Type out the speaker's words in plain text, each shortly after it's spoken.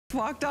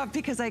walked off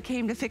because I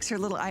came to fix her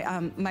little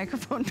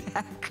microphone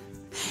back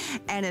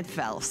and it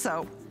fell.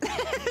 So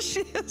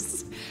she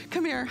is,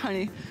 come here,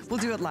 honey. We'll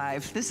do it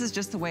live. This is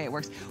just the way it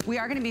works. We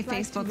are gonna be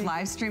Facebook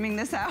live streaming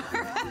this hour.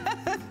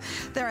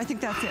 There, I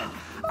think that's it.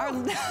 Our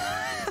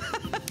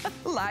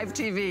live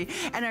TV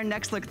and our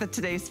next look at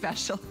today's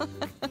special.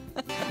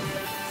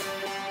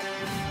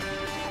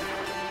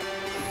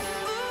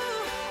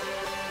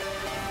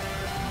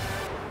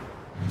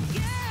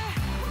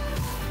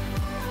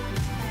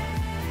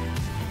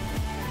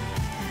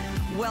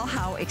 Well,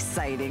 how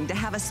exciting to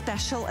have a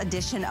special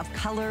edition of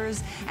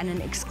colors and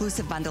an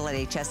exclusive bundle at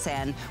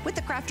HSN with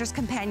the Crafter's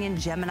Companion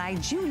Gemini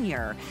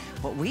Junior.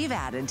 What we've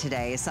added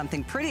today is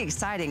something pretty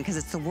exciting because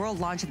it's the world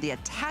launch of the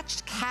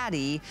attached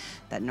caddy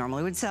that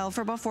normally would sell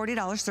for about $40,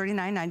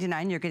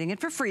 $39.99. You're getting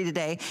it for free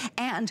today.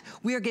 And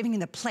we are giving you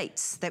the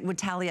plates that would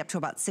tally up to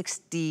about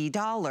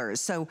 $60.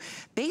 So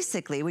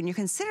basically, when you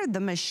consider the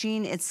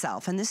machine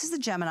itself, and this is the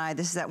Gemini,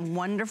 this is that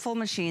wonderful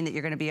machine that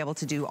you're gonna be able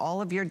to do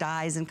all of your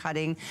dies and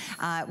cutting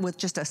with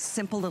just a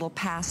simple little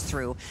pass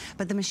through.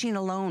 But the machine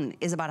alone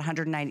is about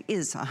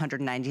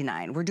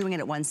 $199. We're doing it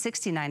at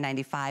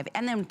 $169.95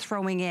 and then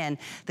throwing in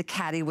the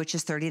caddy, which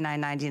is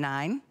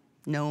 $39.99.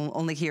 No,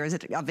 only here is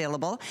it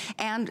available.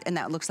 And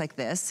that looks like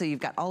this. So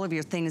you've got all of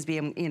your things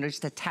being,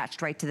 just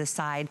attached right to the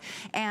side.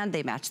 And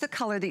they match the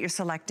color that you're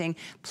selecting.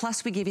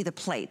 Plus we give you the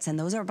plates, and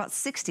those are about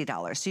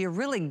 $60. So you're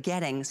really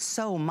getting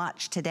so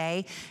much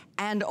today.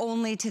 And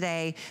only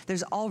today.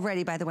 There's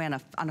already, by the way, on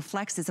a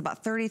flex, it's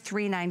about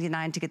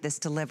 $33.99 to get this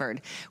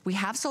delivered. We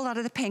have sold out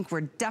of the pink.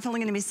 We're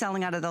definitely gonna be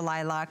selling out of the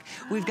lilac.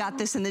 We've got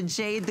this in the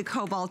jade, the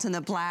cobalt, and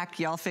the black.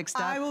 Y'all fixed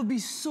up? I will be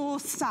so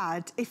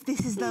sad if this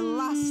is the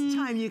last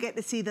time you get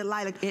to see the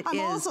lilac. I'm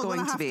also going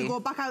to have to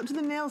go back out to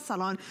the nail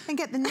salon and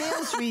get the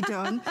nails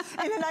redone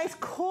in a nice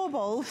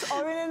cobalt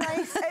or in a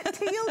nice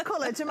teal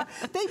colour.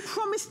 They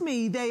promised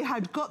me they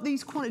had got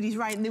these quantities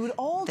right and they would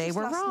all just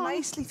last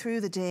nicely through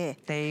the day.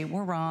 They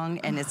were wrong,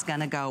 and it's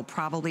gonna go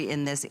probably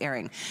in this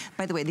airing.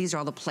 By the way, these are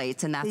all the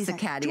plates, and that's the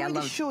caddy. I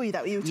love to show you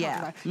that what you were talking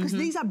about, because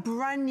these are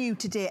brand new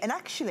today, and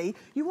actually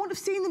you won't have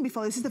seen them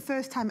before. This is the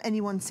first time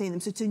anyone's seen them,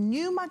 so it's a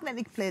new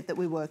magnetic plate that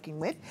we're working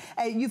with.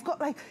 You've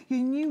got like your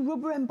new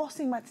rubber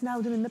embossing mats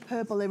now done in the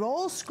purple. They're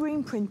all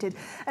screen printed,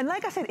 and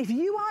like I said, if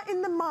you are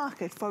in the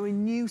market for a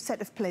new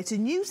set of plates, a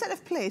new set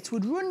of plates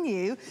would run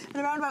you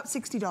at around about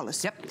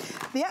 $60. Yep.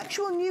 The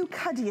actual new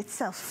caddy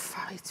itself,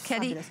 it's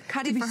fabulous.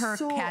 Caddy for her,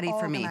 caddy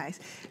for me.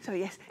 So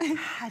yes,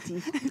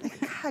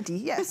 caddy,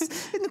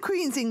 yes, in the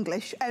Queen's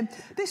English.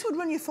 This would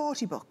run you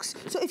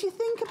 $40. So if you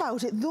think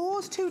about it,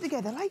 those two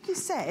together, like you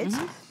said,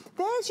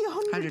 there's your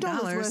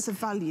 $100 worth of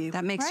value.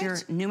 That makes your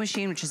new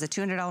machine, which is a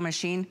 $200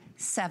 machine,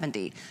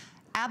 $70.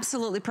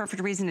 Absolutely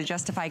perfect reason to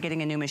justify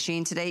getting a new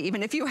machine today,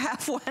 even if you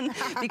have one,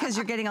 because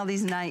you're getting all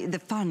these the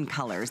fun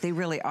colors. They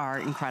really are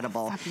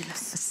incredible.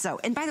 Fabulous. So,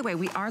 and by the way,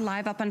 we are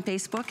live up on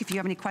Facebook. If you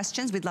have any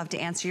questions, we'd love to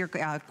answer your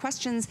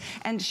questions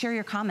and share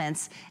your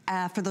comments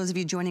for those of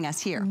you joining us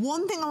here.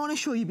 One thing I want to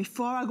show you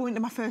before I go into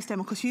my first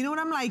demo, because you know what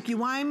I'm like, you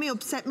wind me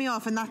up, set me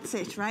off, and that's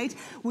it, right?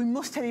 We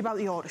must tell you about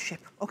the order ship,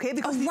 okay?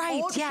 Because the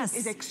order ship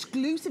is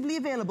exclusively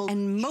available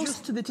and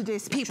just to the Today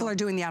Special. People are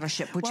doing the auto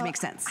ship, which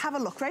makes sense. Have a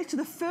look, right? So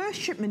the first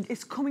shipment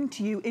is coming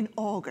to you in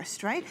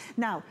August, right?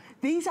 Now,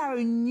 these are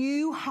a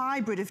new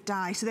hybrid of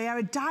die. So they are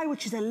a die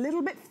which is a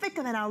little bit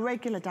thicker than our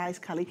regular dies,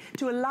 Kelly,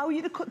 to allow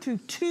you to cut through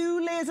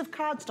 2 layers of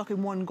cardstock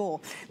in one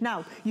go.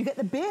 Now, you get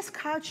the base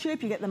card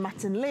shape, you get the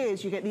mats and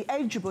layers, you get the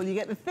edgeable, you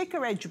get the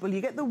thicker edgeable,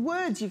 you get the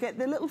words, you get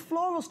the little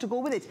florals to go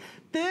with it.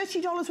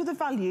 $30 worth of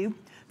value,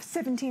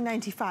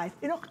 $17.95.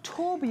 In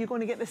October, you're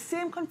going to get the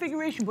same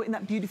configuration, but in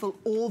that beautiful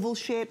oval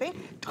shaping,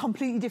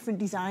 completely different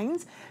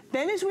designs.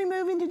 Then as we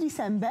move into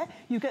December,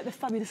 you get the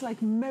fabulous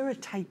like mirror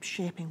type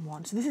shaping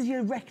one. So this is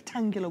your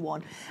rectangular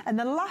one. And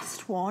the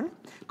last one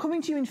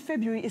coming to you in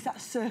February is that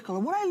circle.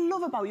 And what I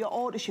love about your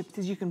order ships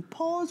is you can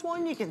pause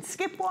one, you can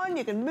skip one,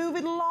 you can move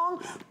it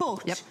along,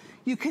 but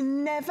you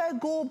can never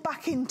go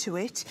back into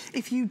it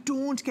if you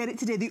don't get it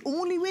today. The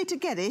only way to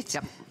get it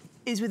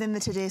is within the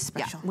Today's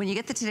Special. Yeah, when you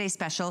get the Today's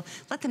Special,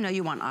 let them know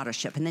you want auto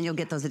ship, and then you'll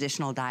get those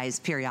additional dies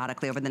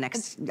periodically over the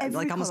next,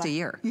 like almost a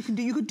year. You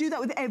could do that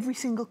with every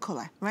single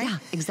color, right? Yeah,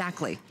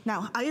 exactly.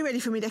 Now, are you ready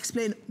for me to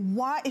explain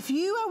why, if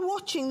you are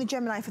watching the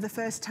Gemini for the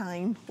first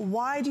time,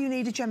 why do you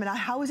need a Gemini?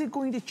 How is it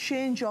going to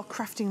change your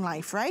crafting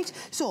life, right?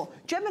 So,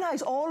 Gemini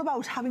is all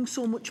about having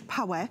so much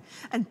power,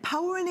 and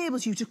power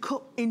enables you to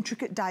cut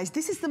intricate dies.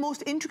 This is the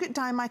most intricate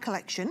die in my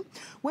collection.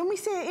 When we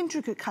say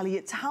intricate, Callie,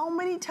 it's how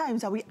many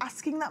times are we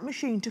asking that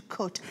machine to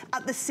cut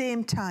at the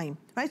same time,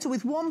 right? So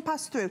with one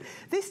pass through,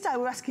 this die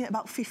we're asking it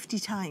about 50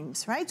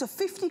 times, right? So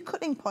 50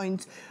 cutting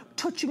points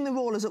touching the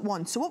rollers at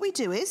once. So what we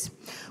do is,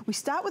 we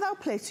start with our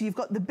plate. So you've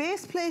got the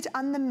base plate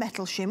and the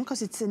metal shim,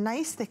 because it's a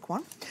nice thick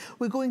one.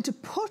 We're going to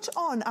put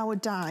on our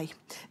die.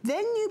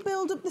 Then you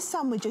build up the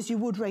sandwich as you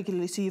would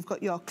regularly. So you've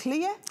got your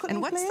clear cutting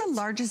And what's plate. the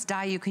largest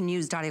die you can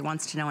use, Dottie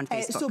wants to know on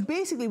Facebook? So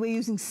basically we're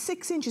using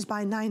 6 inches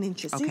by 9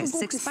 inches. Okay, so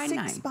 6 by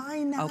 9. 6 by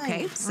 9.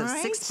 Okay, so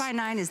right? 6 by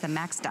 9 is the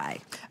max die.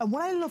 And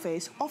what I love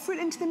is, offer it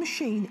into the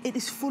machine. It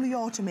is fully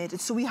automated.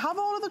 So we have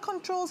all of the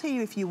controls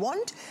here if you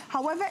want.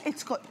 However,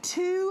 it's got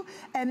 2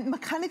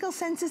 mechanical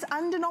sensors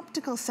and an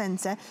optical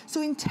sensor.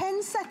 So in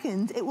 10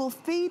 seconds, it will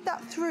feed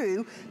that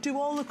through, do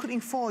all the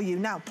cutting for you.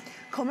 Now,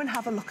 come and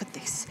have a look at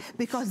this,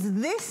 because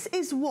this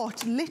is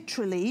what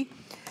literally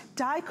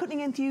die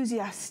cutting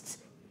enthusiasts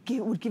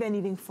would give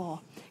anything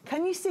for.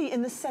 Can you see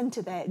in the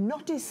center there,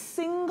 not a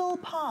single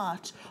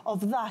part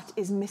of that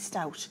is missed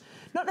out.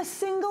 Not a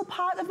single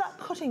part of that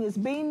cutting has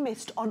been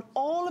missed on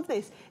all of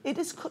this. It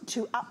is cut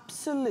to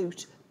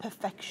absolute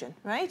perfection,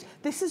 right?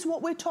 This is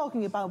what we're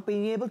talking about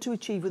being able to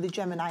achieve with the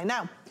Gemini.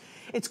 Now,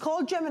 it's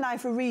called Gemini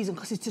for a reason,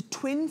 because it's a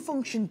twin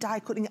function die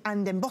cutting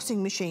and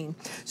embossing machine.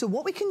 So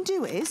what we can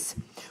do is,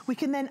 we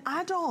can then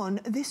add on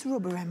this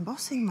rubber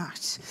embossing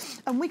mat,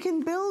 and we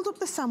can build up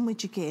the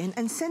sandwich again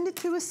and send it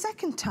through a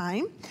second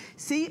time.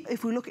 See,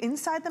 if we look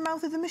inside the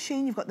mouth of the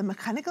machine, you've got the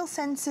mechanical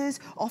sensors,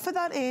 offer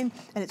that in,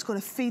 and it's going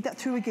to feed that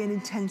through again in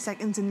 10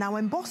 seconds and now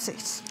emboss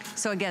it.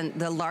 So again,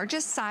 the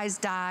largest size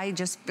die,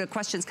 just the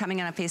questions coming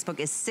in on Facebook,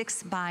 is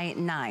 6 by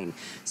 9.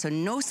 So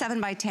no 7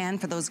 by 10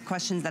 for those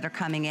questions that are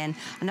coming in.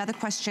 Another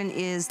question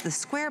is the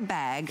square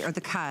bag, or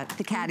the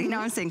caddy,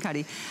 now I'm saying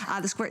caddy.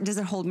 The square, does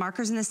it hold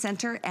markers in the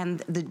center, and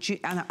the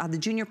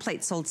junior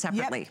plates sold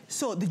separately? Yep.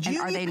 So the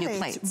junior are they plates, new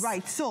plates?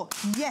 Right, so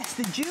yes,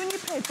 the junior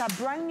plates are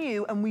brand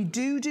new, and we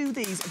do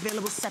these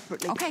available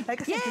separately. Okay,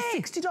 like I said,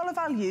 it's a $60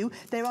 value.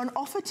 They're on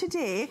offer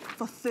today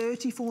for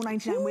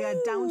 $34.99. We are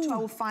down to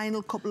our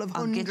final couple of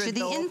hundred. I'll get you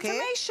the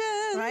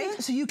information. Right,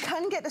 so you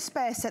can get a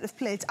spare set of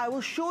plates. I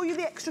will show you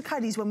the extra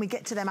caddies when we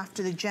get to them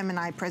after the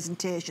Gemini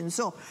presentation.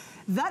 So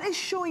that is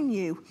showing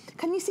you,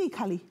 can you see,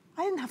 Callie?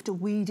 I didn't have to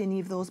weed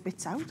any of those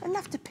bits out. I didn't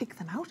have to pick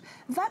them out.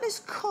 That is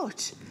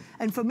cut.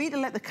 And for me to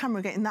let the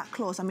camera get in that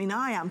close, I mean,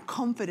 I am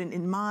confident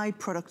in my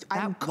product.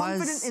 I'm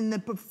confident in the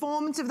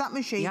performance of that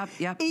machine,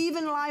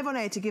 even live on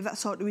air, to give that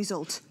sort of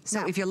result.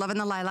 So if you're loving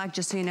the lilac,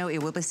 just so you know,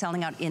 it will be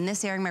selling out in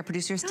this area. My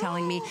producer is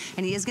telling me,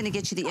 and he is going to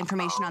get you the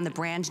information on the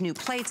brand new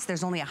plates.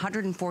 There's only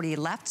 140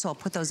 left, so I'll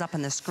put those up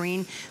on the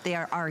screen. They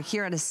are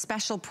here at a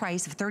special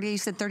price of 30. You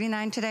said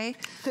 39 today?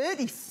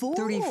 34.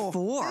 34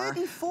 for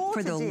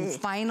today. The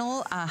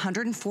final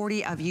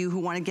 140 of you who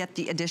want to get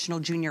the additional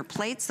junior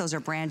plates. Those are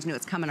brand new.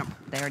 It's coming up.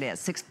 There it is.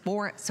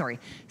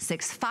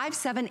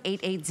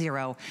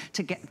 657-880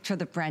 to get to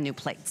the brand new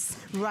plates.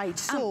 Right.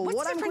 So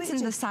what's the difference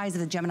in the size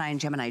of the Gemini and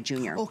Gemini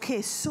Junior?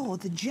 Okay, so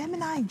the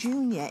Gemini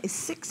Junior is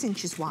 6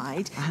 inches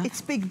wide. Its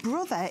big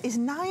brother is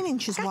 9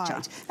 inches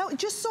wide. Now, it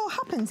just so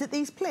happens that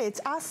these plates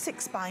are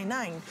 6 by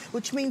 9,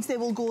 which means they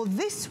will go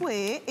this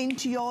way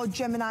into your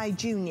Gemini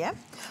Junior.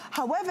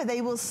 However, they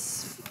will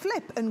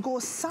flip and go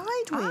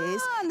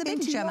sideways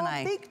into your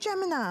big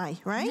Gemini,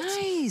 right?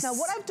 Nice. Now,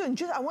 what I've done,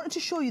 I wanted to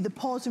show you the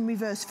pause and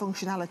reverse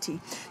functionality.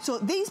 So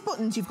these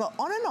buttons, you've got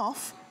on and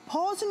off,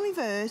 pause and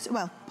reverse,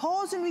 well,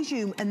 pause and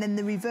resume, and then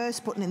the reverse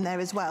button in there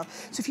as well.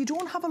 So if you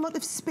don't have a lot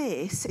of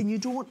space and you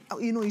don't want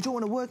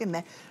to work in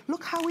there,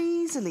 look how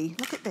easily,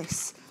 look at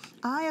this.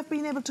 I have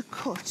been able to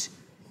cut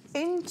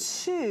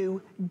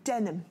into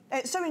denim.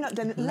 Sorry, not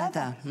denim,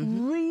 leather.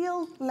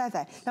 Real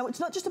leather. Now, it's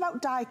not just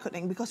about die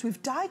cutting, because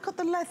we've die cut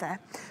the leather,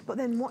 but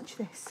then watch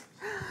this.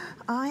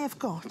 I have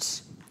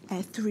got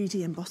a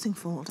 3D embossing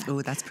folder.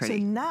 Oh, that's pretty.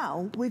 So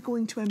now we're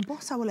going to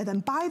emboss our leather.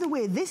 And by the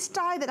way, this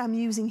die that I'm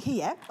using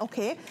here,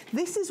 okay,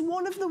 this is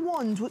one of the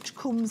ones which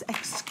comes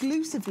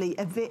exclusively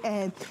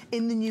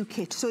in the new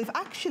kit. So if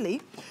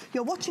actually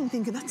you're watching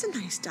thinking, that's a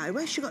nice die,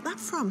 where's she got that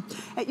from?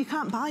 You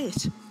can't buy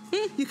it.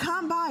 You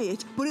can't buy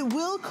it, but it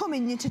will come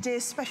in your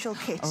today's special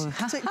kit.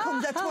 So it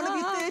comes, that's one of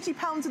your 30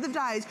 pounds of the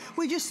dies.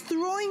 We're just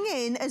throwing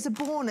in as a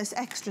bonus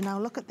extra. Now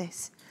look at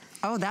this.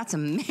 Oh, that's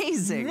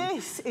amazing.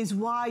 This is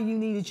why you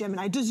need a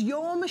Gemini. Does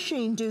your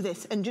machine do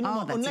this? And do you know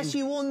what? Unless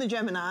you own the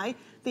Gemini,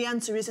 the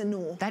answer is a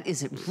no. That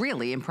is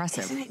really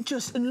impressive. Isn't it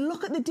just? And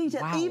look at the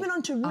detail, even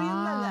onto real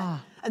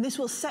leather. And this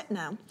will set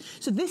now.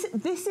 So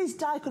this is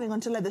die cutting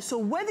onto leather. So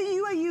whether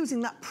you are using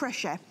that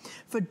pressure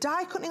for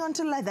die cutting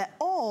onto leather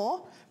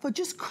or for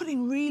just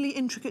cutting really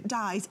intricate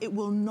dies, it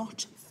will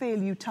not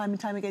fail you time and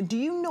time again. Do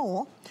you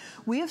know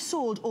we have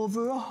sold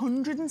over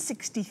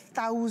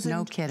 160,000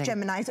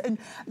 Geminis? And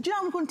do you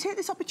know, I'm going to take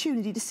this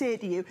opportunity to say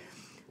to you,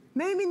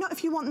 maybe not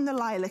if you want in the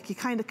lilac, you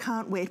kind of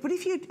can't wait. But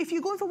if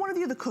you're going for one of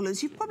the other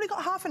colours, you've probably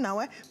got half an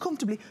hour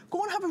comfortably.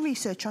 Go and have a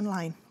research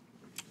online.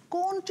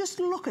 Go and just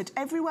look at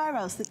everywhere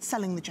else that's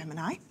selling the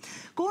Gemini.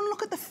 Go and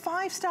look at the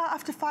 5-star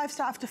after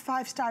 5-star after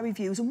 5-star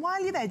reviews. And while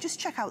you're there, just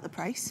check out the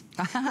price.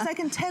 Because I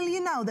can tell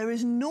you now, there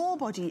is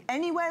nobody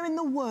anywhere in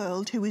the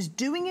world who is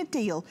doing a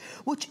deal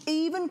which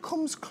even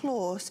comes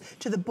close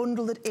to the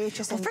bundle that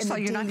HSN. Well, first of all,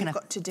 you're not going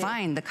to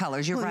find the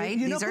colours. You're right.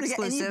 You're these not are going to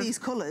exclusive. get any of these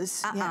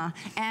colours.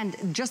 And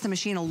just the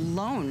machine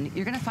alone,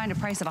 you're going to find a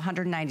price of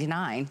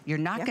 $199. You're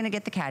not going to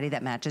get the caddy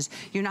that matches.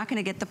 You're not going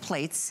to get the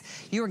plates.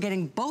 You're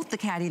getting both the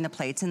caddy and the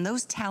plates, and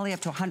those tally up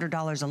to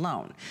 $100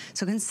 alone.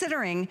 So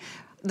considering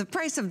the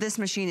price of this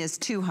machine is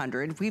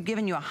 $200. We've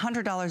given you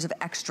 $100 of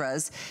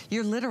extras.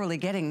 You're literally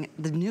getting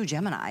the new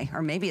Gemini,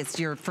 or maybe it's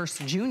your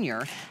first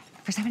Junior,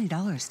 for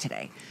 $70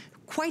 today.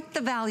 quite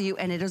the value,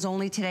 and it is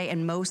only today,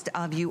 and most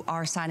of you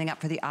are signing up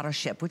for the auto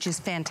ship, which is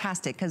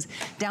fantastic, because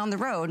down the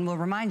road, and we'll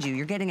remind you,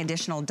 you're getting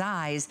additional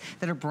dies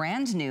that are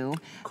brand new.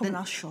 Come and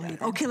I'll show you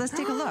them. Okay, let's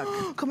take a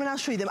look. Come and I'll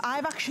show you them.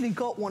 I've actually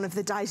got one of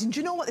the dies, and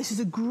do you know what? This is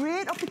a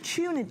great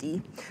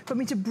opportunity for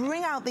me to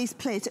bring out these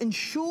plates and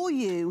show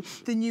you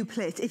the new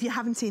plates, if you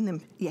haven't seen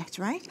them yet,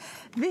 right?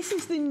 This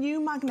is the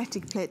new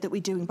magnetic plate that we're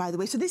doing, by the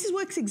way. So this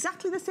works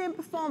exactly the same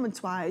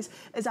performance-wise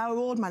as our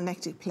old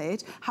magnetic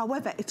plate.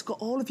 However, it's got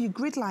all of your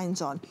grid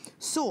lines on.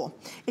 So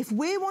if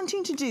we're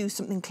wanting to do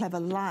something clever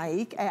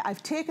like,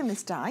 I've taken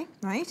this die,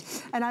 right?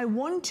 And I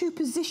want to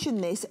position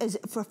this as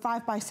for a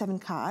 5x7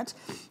 card.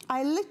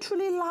 I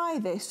literally lie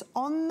this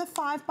on the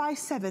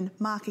 5x7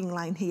 marking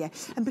line here.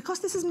 And because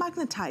this is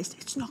magnetized,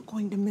 it's not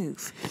going to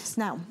move.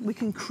 Now, we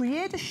can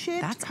create a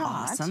shaped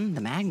card. That's awesome,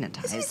 the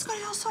magnetized. It's got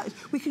it all sorted.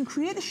 We can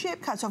create a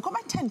shaped card. So I've got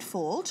my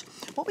 10-fold.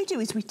 What we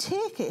do is we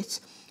take it,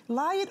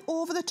 lie it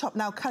over the top.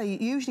 Now,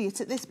 Kelly, usually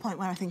it's at this point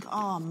where I think,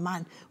 oh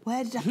man,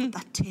 where did I put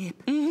that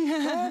tape?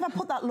 Where have I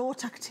put that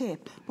low-tack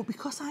tape? But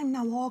because I'm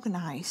now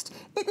organised,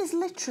 it is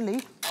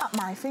literally at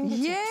my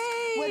fingertips.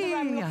 Yay! Whether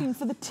I'm looking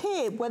for the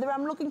tape, whether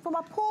I'm looking for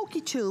my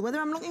pokey tool, whether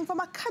I'm looking for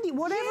my caddy,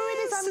 whatever it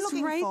is I'm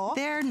looking right for. Right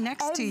there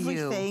next to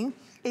you. Everything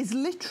is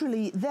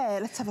literally there.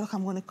 Let's have a look.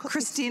 I'm going to cut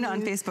Christina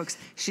on Facebook,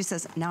 she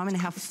says, now I'm going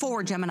to have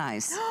 4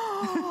 Geminis.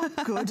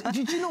 Good.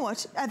 Do you know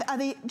what? Are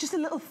they just a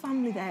little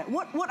family there?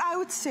 What I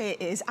would say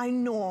is, I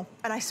know,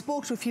 and I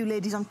spoke to a few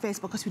ladies on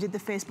Facebook because we did the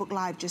Facebook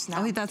Live just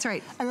now. Oh, that's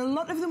right. And a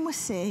lot of them were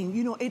saying,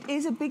 you know, it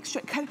is a big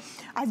stretch.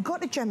 I've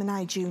got a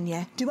Gemini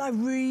Junior. Do I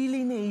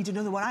really need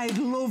another one? I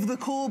love the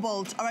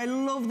cobalt, or I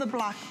love the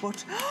black,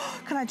 but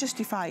can I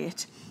justify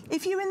it?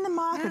 If you're in the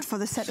market for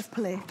the set of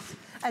plates,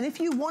 and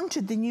if you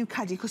wanted the new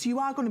caddy, because you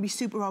are going to be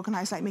super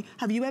organised like me,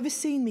 have you ever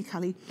seen me,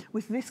 Callie,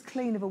 with this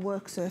clean of a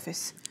work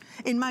surface?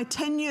 In my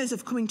 10 years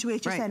of coming to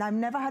HSN, I've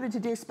never had a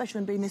Today's Special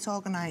and being this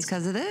organised.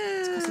 Because it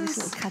is. It's because of this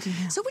little caddy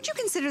here. So would you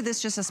consider this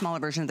just a smaller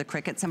version of the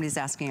Cricut? Somebody's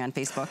asking on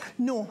Facebook.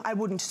 No, I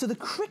wouldn't. So the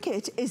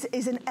Cricut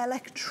is an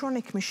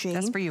electronic machine.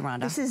 That's for you,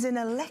 Rhonda. This is an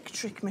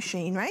electric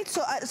machine, right?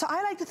 So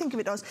I like to think of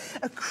it as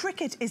a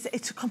Cricut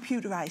it's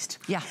computerised.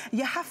 Yeah.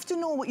 You have to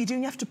know what you're doing.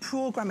 You have to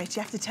program it.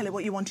 You have to tell it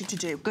what you want it to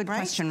do. Good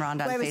question,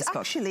 Rhonda, on Whereas Facebook.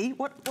 Actually,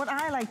 what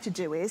I like to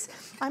do is,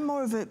 I'm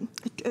more of an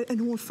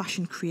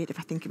old-fashioned creative,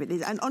 I think of it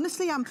is. And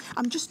honestly, I'm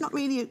just not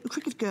really a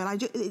Cricut girl.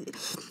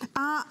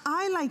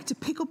 I like to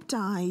pick up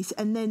dies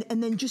and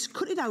then just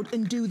cut it out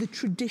and do the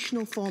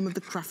traditional form of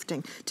the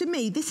crafting. To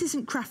me, this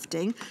isn't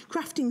crafting.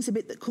 Crafting's a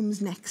bit that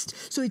comes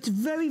next. So it's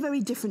very, very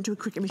different to a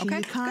Cricut machine. Okay,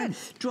 you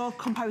can't draw a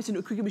comparison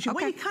to a Cricut machine.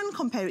 Okay. What you can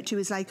compare it to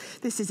is like,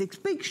 this is a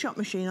big shot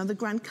machine or the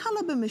Grand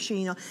Caliber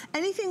machine or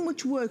anything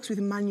which works with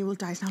manual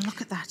dies. Now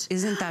look at that.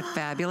 Isn't that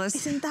fabulous?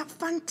 Isn't that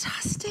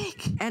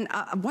fantastic? And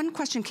one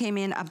question came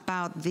in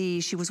about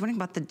she was wondering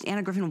about the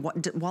Anna Griffin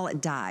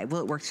wallet die. Will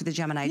it work through the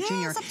Gemini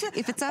Junior?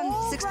 If it's on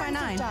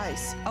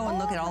 6x9. Oh, and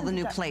look at all the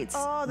new plates.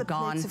 Oh, the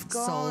plates have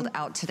gone. Sold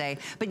out today.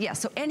 But yeah,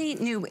 so any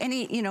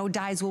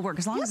dies will work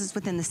as long as it's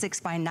within the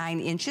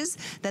 6x9 inches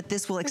that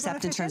this will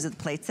accept in terms of the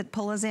plates that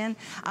pull us in.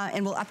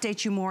 And we'll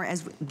update you more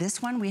as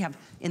this one we have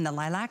in the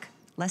lilac,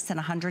 less than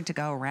 100 to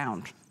go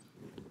around.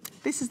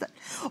 This is the,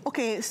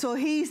 okay, so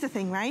here's the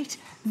thing, right?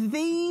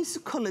 These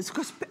colours,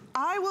 because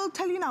I will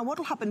tell you now what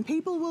will happen.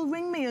 People will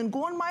ring me and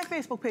go on my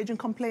Facebook page and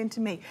complain to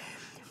me.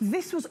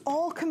 This was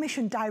all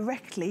commissioned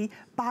directly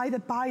by the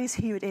buyers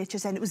here at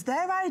HSN. It was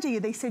their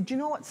idea. They said, you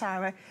know what,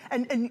 Sarah?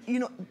 And you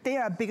know, they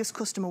are our biggest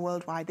customer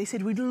worldwide. They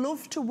said, we'd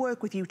love to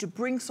work with you to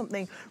bring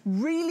something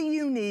really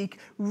unique,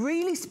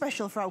 really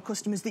special for our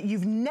customers that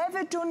you've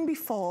never done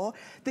before,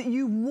 that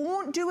you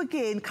won't do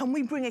again. Can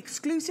we bring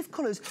exclusive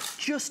colours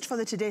just for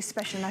the Today's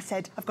Special? And I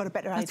said, I've got a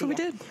better idea. That's what we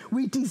did.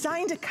 We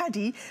designed a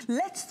caddy.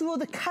 Let's throw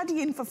the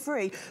caddy in for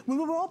free. We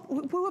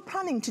were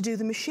planning to do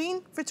the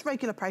machine for its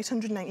regular price,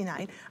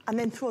 $199, and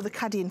then throw the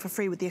caddy in for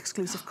free with the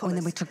exclusive colours. And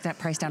then we took that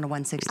price down to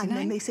 $169. And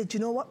then they said, you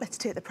know what, let's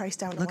take the price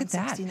down to $169. Look at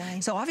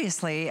that. So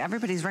obviously,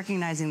 everybody's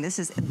recognizing this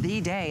is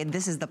the day,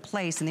 this is the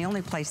place, and the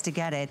only place to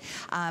get it.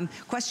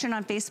 Question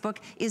on Facebook,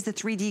 is the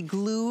 3D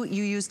glue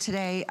you used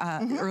today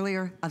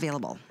earlier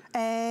available?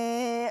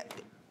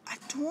 I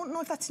don't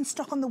know if that's in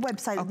stock on the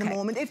website at the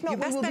moment. If not,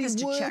 we will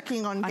be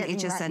working on getting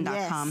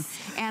hsn.com.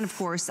 Yes. And of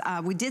course,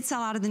 we did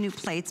sell out of the new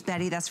plates.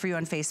 Betty, that's for you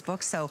on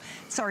Facebook. So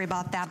sorry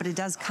about that, but it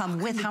does come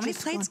with. How many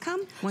plates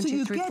come? 1,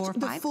 2, 3, 4, 5?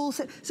 The full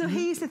set. So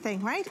here's the thing,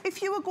 right?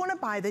 If you were going to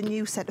buy the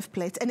new set of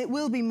plates, and it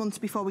will be months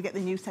before we get the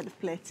new set of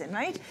plates in,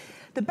 right?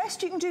 The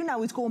best you can do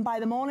now is go and buy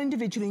them all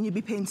individually and you'll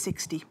be paying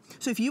 $60.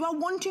 So if you are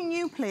wanting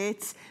new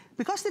plates,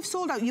 because they've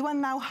sold out, you are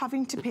now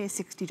having to pay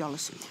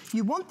 $60.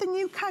 You want the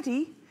new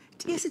caddy,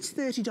 yes, it's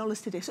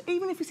 $30 today. So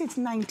even if you say it's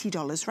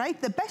 $90, right?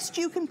 The best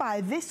you can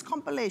buy this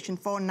compilation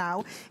for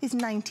now is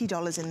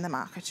 $90 in the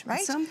market,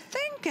 right? So I'm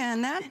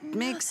thinking that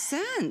makes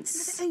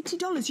sense.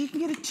 $80, you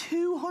can get a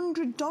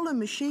 $200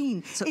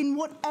 machine in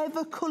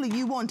whatever colour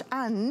you want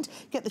and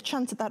get the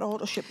chance at that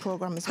auto ship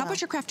program as well. How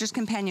about your Crafter's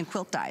Companion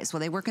quilt dies? Will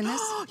they work in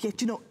this? Yeah,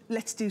 do you know,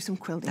 let's do some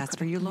quilting. That's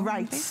for you, Lauren.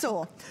 Right,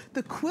 so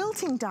the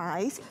quilting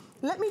dies,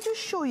 let me just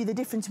show you the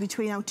difference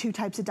between our two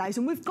types of dies.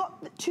 And we've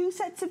got two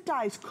sets of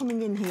dies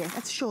coming in here.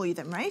 Let's show you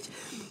them, right?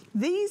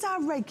 These are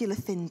regular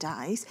thin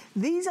dies.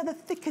 These are the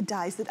thicker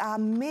dies that are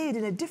made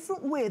in a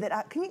different way that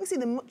are, you can see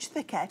them much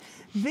thicker.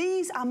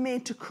 These are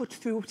made to cut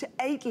through up to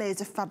 8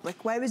 layers of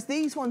fabric, whereas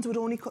these ones would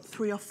only cut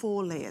 3 or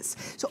 4 layers.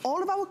 So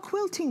all of our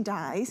quilting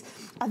dies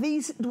are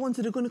these the ones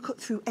that are going to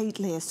cut through 8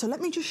 layers. So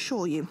let me just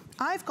show you.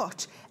 I've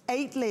got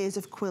 8 layers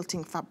of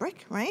quilting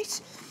fabric, right?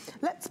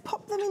 Let's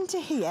pop them into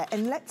here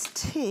and let's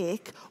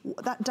take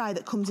that die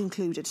that comes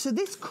included. So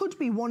this could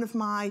be one of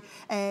my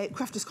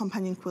Crafter's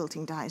Companion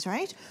quilting dies,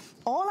 right?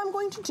 All I'm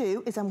going to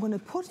do is I'm going to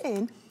put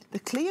in the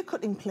clear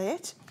cutting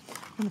plate.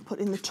 I'm going to put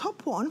in the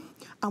top one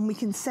and we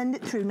can send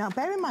it through. Now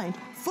bear in mind,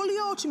 fully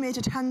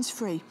automated,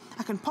 hands-free.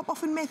 I can pop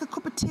off and make a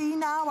cup of tea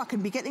now. I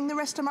can be getting the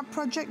rest of my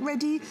project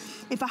ready.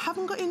 If I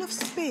haven't got enough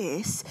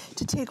space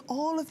to take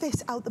all of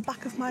this out the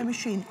back of my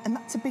machine, and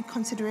that's a big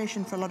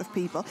consideration for a lot of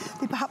people,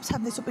 they perhaps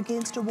have this up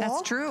against a wall.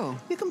 That's true.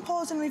 You can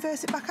pause and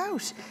reverse it back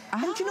out.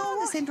 And do you know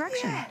what? The same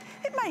direction. Yeah,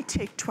 it might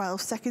take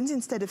 12 seconds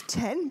instead of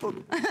 10, but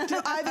you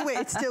know, either way,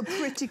 it's still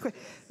pretty quick.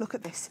 Look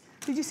at this.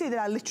 Did you see that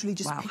I literally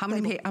just picked how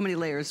many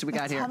layers do we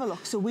got here? Let's have a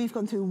look. So we've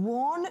gone through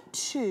 1,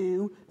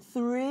 2,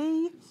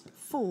 3,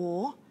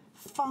 4,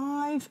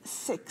 5,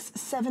 6,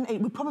 7,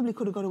 8. We probably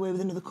could have got away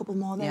with another couple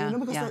more there, you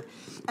know, because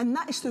and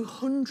that is through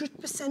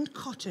 100%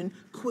 cotton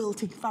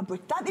quilting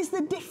fabric. That is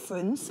the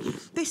difference.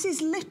 This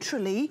is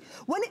literally,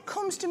 when it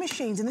comes to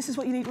machines, and this is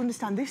what you need to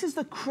understand, this is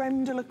the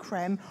creme de la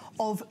creme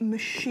of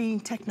machine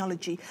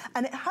technology.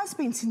 And it has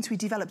been since we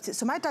developed it.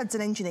 So my dad's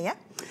an engineer.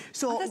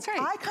 So that's right.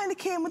 I kind of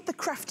came with the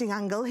crafting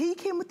angle, he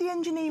came with the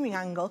engineering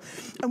angle,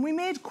 and we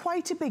made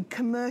quite a big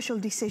commercial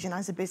decision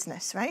as a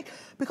business, right?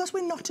 Because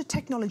we're not a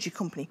technology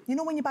company. You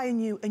know when you buy a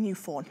new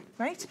phone,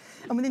 right?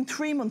 And within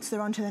 3 months,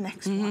 they're on to the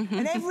next one.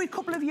 And every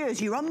couple of years,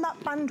 you're on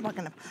that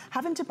bandwagon of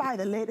having to buy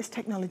the latest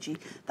technology.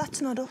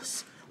 That's not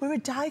us. We're a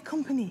die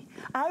company.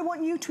 I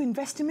want you to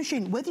invest in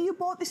machine. Whether you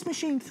bought this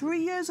machine 3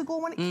 years ago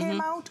when it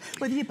came out,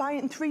 whether you buy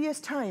it in 3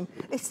 years' time,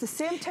 it's the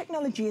same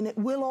technology and it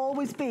will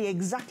always be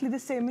exactly the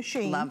same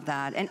machine. Love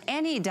that. And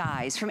any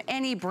dies from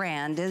any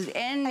brand,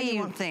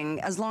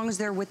 anything, as long as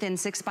they're within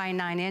 6 by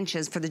 9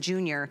 inches for the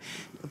junior,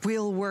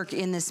 will work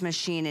in this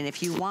machine. And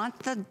if you want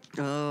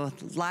the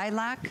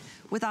lilac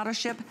with auto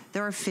ship,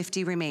 there are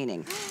 50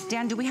 remaining.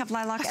 Dan, do we have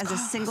lilac as a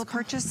single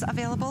purchase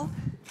available?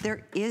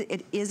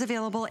 It is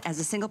available as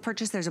a single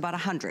purchase. There's about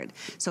 100.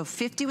 So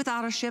 50 with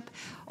auto ship,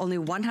 only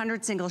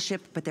 100 single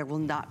ship, but there will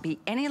not be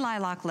any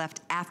lilac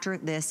left after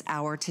this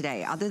hour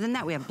today. Other than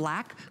that, we have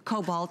black,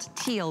 cobalt,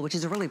 teal, which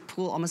is a really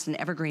cool, almost an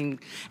evergreen.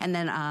 And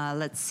then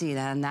let's see,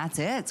 then that's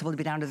it. So we'll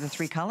be down to the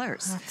 3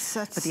 colors.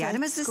 But the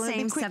item is the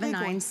same,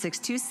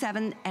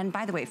 79627. And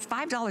by the way,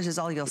 $5 is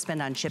all you'll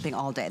spend on shipping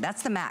all day.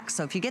 That's the max.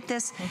 So if you get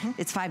this,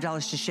 it's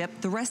 $5 to ship.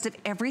 The rest of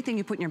everything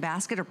you put in your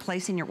basket or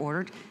place in your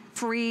order,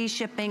 free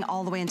shipping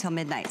all the way until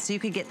midnight. So you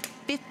could get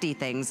 50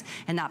 things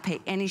and not pay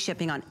any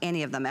shipping on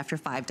any of them after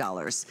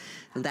 $5.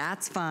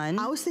 That's fun.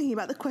 I was thinking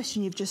about the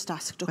question you've just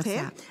asked,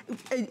 okay?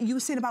 What's that? You were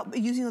saying about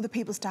using other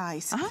people's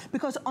dies.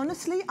 Because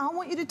honestly, I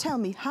want you to tell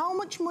me, how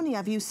much money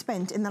have you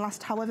spent in the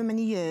last however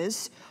many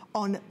years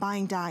on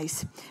buying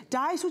dies?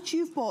 Dies which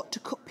you've bought to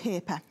cut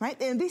paper, right?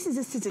 And this is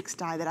a Sizzix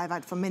die that I've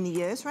had for many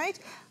years, right?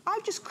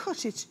 I've just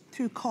cut it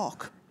through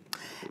cork.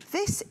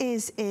 This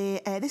is a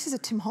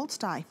Tim Holtz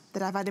die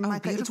that I've had in my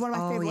collection. It's one of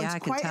my favourite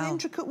ones. Quite an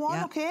intricate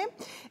one, okay?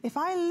 If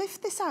I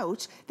lift this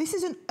out, this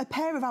is a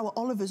pair of our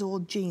Oliver's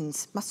old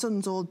jeans, my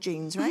son's old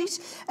jeans, right?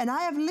 And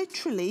I have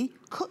literally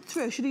cut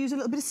through, should have used a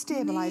little bit of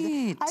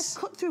stabiliser. I've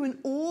cut through an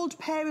old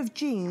pair of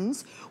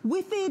jeans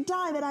with a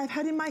die that I've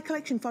had in my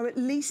collection for at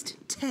least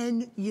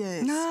 10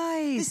 years.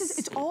 Nice.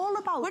 It's all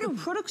about the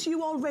products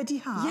you already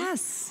have.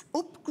 Yes.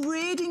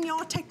 Upgrading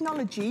your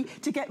technology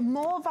to get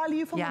more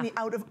value for money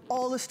out of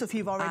all the stuff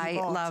you've already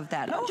bought. I love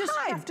that. Not just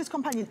Crafter's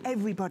Companion,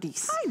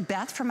 everybody's. Hi,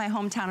 Beth from my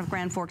hometown of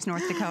Grand Forks,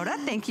 North Dakota.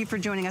 Thank you for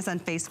joining us on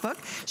Facebook.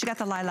 She got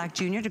the Lilac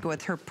Junior to go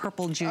with her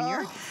Purple Junior.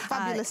 Oh,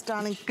 fabulous,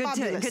 darling. Good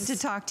to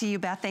talk to you,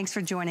 Beth. Thanks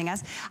for joining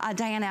us.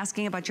 Diane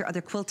asking about your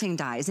other quilting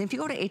dies. And if you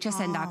go to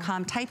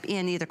hsn.com, type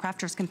in either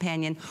Crafter's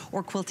Companion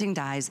or quilting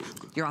dies,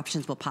 your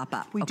options will pop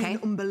up. We do an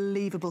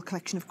unbelievable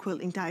collection of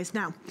quilting dies.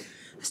 Now,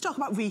 let's talk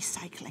about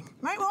recycling,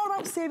 right? We're all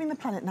about saving the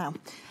planet now.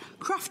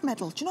 Craft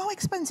metal, do you know how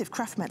expensive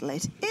craft metal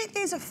is? It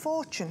is a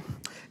fortune.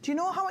 Do you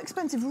know how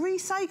expensive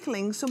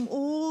recycling some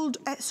old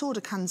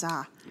soda cans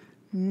are?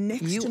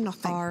 Next to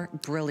nothing. You are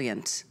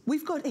brilliant.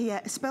 We've got here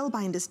a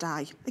Spellbinders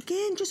die.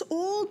 Again, just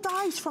all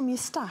dies from your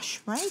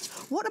stash, right?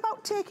 What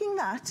about taking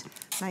that,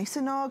 nice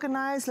and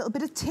organised, a little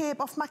bit of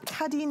tape off my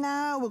caddy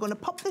now. We're going to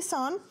pop this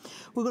on.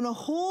 We're going to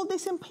hold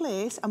this in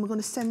place and we're going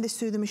to send this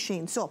through the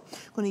machine. So,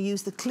 we're going to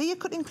use the clear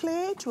cutting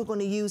plate. We're going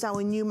to use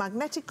our new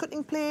magnetic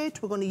cutting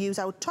plate. We're going to use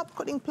our top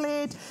cutting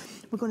plate.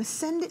 We're going to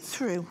send it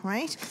through,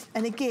 right?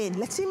 And again,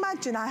 let's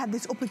imagine I had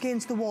this up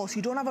against the wall so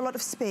you don't have a lot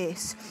of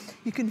space.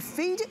 You can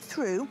feed it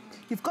through.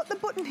 You've got the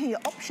button here,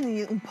 optionally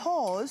you can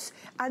pause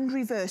and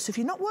reverse. So if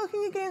you're not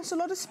working against a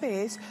lot of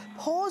space,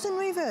 pause and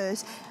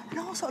reverse. And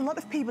also a lot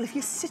of people, if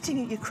you're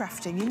sitting at you're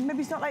crafting. Maybe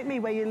it's not like me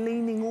where you're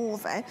leaning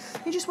over.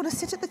 You just want to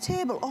sit at the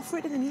table, offer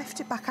it in and lift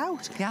it back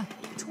out. Yeah.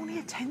 It's only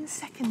a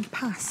 10-second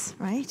pass,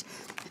 right?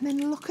 And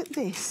then look at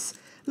this.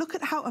 Look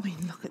at how, I mean,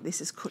 look at this,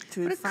 is cut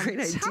through. What a great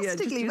idea.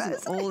 Just use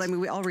it old. I mean,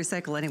 we all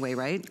recycle anyway,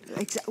 right?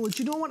 Exactly. Well,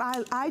 do you know what?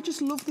 I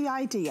just love the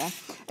idea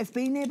of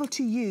being able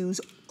to use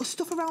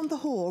stuff around the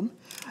home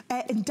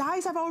and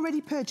dyes I've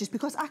already purchased,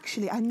 because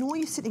actually I know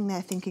you're sitting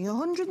there thinking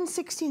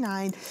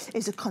 $169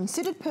 is a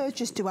considered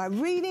purchase. Do I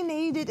really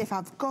need it if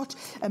I've got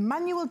a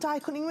manual die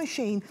cutting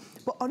machine?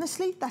 But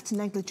honestly, that's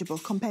negligible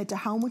compared to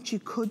how much you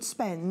could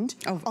spend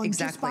on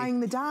just buying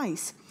the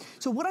dies.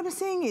 So what I'm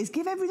saying is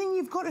give everything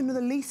you've got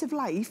another lease of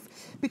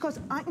life, because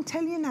I can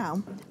tell you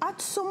now, at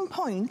some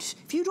point,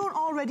 if you don't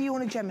already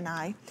own a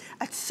Gemini,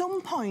 at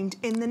some point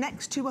in the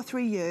next 2 or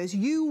 3 years,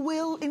 you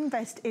will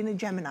invest in a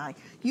Gemini.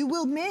 You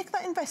will make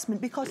that investment,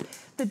 because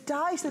the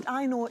dies that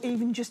I know,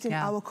 even just in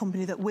our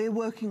company that we're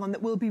working on,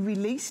 that will be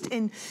released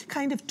in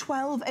kind of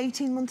 12,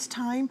 18 months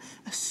time,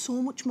 are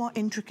so much more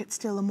intricate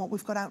still than what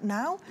we've got out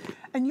now.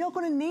 And you're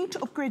going to need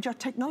to upgrade your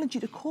technology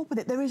to cope with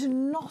it. There is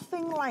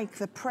nothing like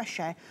the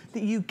pressure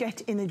that you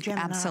get in a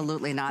Gemini.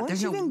 Absolutely not.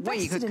 There's no way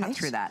you could cut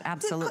through that.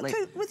 Absolutely.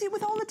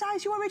 With all the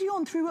dies you already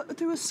own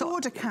through a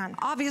soda can.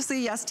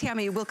 Obviously, yes,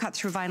 Tammy, we'll cut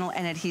through vinyl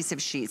and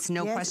adhesive sheets.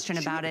 No question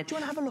about it. Do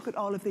you want to have a look at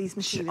all of these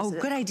machines? Oh,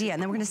 good idea.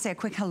 And then we're going to say a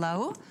quick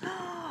hello.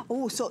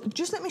 Oh, so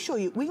just let me show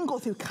you. We can go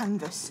through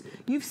canvas.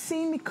 You've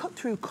seen me cut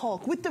through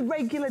cork with the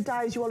regular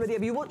dies you already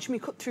have. You watch me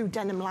cut through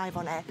denim live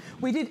on air.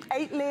 We did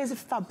 8 layers of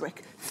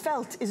fabric.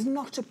 Felt is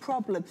not a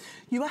problem.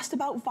 You asked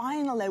about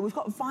vinyl there. We've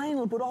got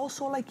vinyl, but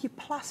also like your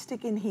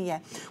plastic in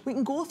here. We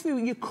can go through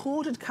your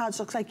coated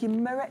cardstocks, like your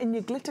mirror and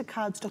your glitter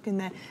cardstock in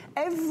there.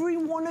 Every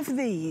one of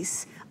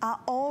these are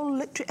all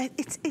literally,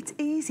 it's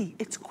easy,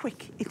 it's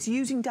quick. It's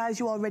using dies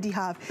you already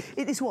have.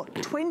 It is what,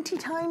 20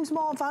 times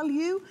more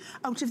value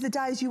out of the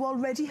dies you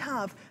already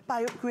have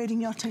by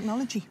upgrading your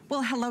technology.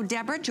 Well, hello,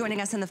 Deborah, joining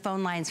us on the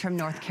phone lines from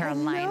North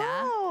Carolina.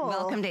 Hello.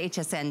 Welcome to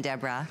HSN,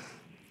 Deborah.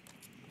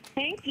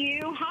 Thank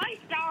you. Hi,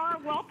 Star.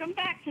 Welcome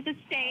back to the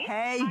stage.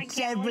 Hey, Hi,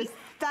 Deborah. Kelly.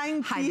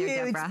 Thank Hi you.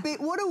 there, Deborah.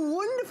 What a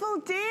wonderful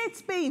day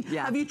it's been.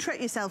 Yeah. Have you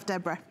treated yourself,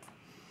 Deborah?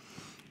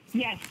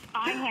 Yes,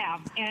 I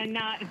have. And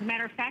as a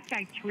matter of fact,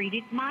 I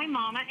treated my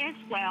mama as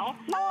well.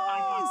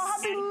 Oh,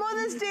 happy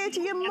Mother's Day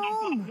to your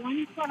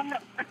mom.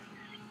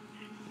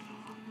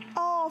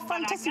 Oh,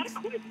 fantastic.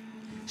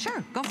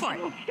 Sure, go for it.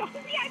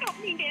 I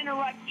don't mean to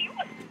interrupt you.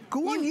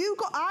 Go on, you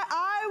go.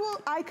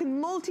 I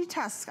can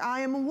multitask.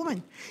 I am a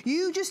woman.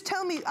 You just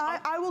tell me.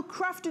 I will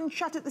craft and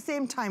chat at the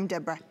same time,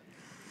 Deborah.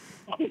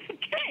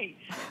 Okay.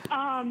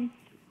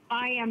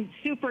 I am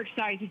super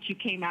excited you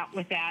came out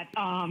with that.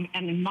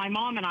 And my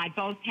mom and I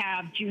both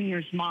have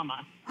Junior's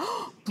mama.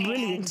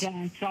 Brilliant.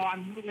 And so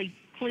I'm really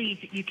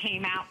pleased that you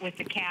came out with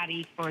the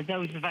caddy for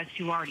those of us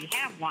who already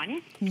have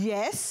one.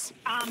 Yes.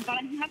 But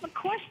I have a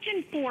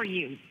question for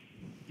you.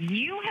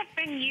 You have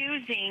been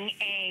using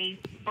a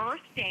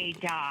birthday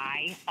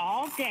die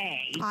all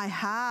day. I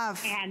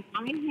have. And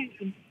I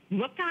have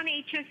looked on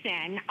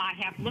HSN. I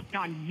have looked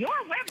on your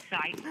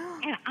website,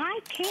 and I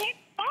can't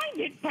find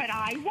it, but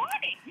I want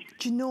it.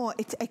 Do you know,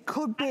 it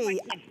could be.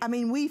 I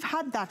mean, we've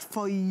had that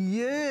for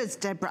years,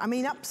 Deborah. I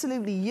mean,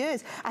 absolutely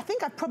years. I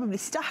think I probably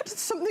started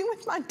something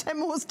with my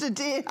demos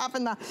today,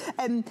 haven't I?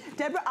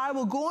 Deborah, I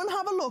will go and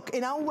have a look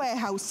in our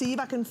warehouse, see if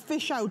I can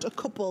fish out a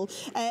couple.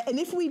 And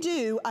if we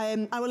do,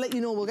 I will let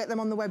you know. We'll get them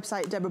on the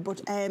website, Deborah.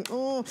 But I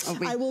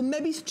will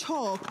maybe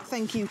talk,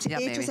 thank you, to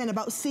HSN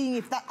about seeing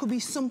if that could be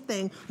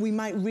something we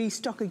might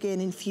restock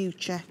again in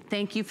future.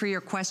 Thank you for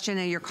your question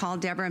and your call,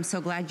 Deborah. I'm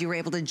so glad you were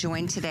able to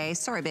join today.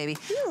 Sorry, baby.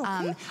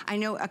 Okay. I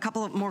know a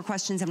couple of more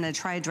questions I'm going to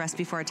try to address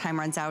before our time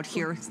runs out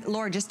here.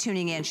 Laura just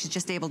tuning in. She's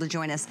just able to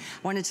join us.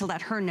 Wanted to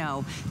let her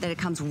know that it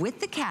comes with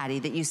the caddy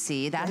that you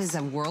see. That is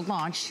a world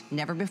launch,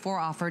 never before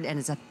offered, and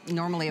it's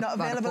normally about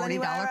a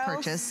 $40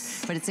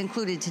 purchase, but it's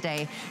included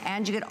today.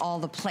 And you get all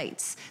the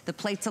plates. The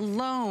plates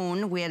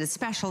alone, we had a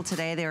special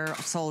today. They're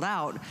sold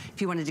out if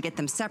you wanted to get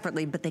them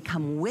separately, but they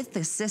come with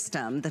the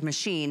system, the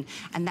machine,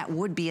 and that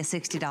would be a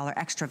 $60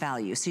 extra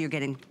value. So you're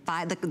getting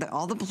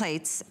all the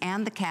plates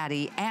and the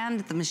caddy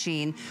and the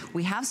machine.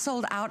 We have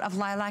sold out of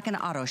lilac and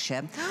auto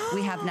ship.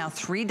 We have now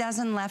 3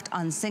 dozen left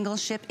on single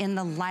ship in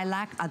the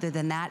lilac. Other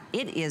than that,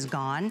 it is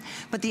gone.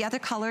 But the other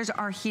colors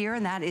are here,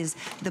 and that is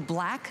the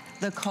black,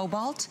 the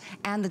cobalt,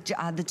 and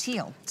the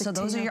teal. So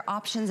those are your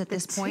options at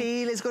this point.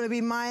 Teal is going to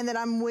be mine that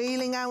I'm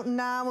wheeling out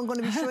now. I'm going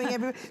to be showing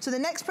everyone. So the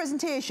next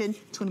presentation,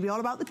 it's going to be all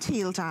about the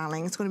teal,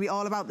 darling. It's going to be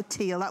all about the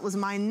teal. That was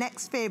my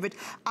next favorite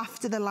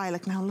after the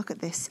lilac. Now look at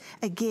this.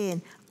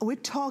 Again, we're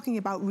talking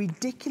about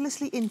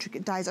ridiculously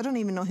intricate dies. I don't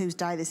even know whose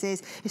die this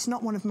is. It's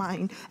not one of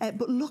mine.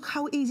 But look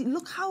how easy,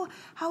 look how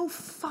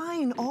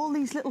fine all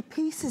these little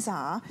pieces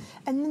are.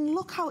 And then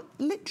look how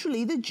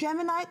literally the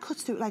Gemini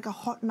cuts through it like a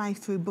hot knife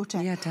through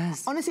butter. Yeah, it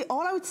does. Honestly,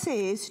 all I would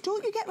say is,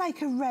 don't you get like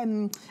a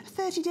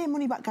 30-day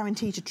money-back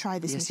guarantee to try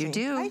this machine? Yes,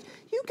 you do. Right?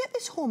 You get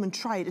this home and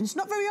try it. And it's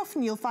not very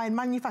often you'll find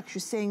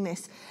manufacturers saying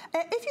this.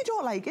 If you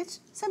don't like it,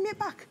 send me it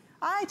back.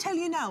 I tell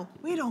you now,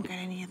 we don't get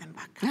any of them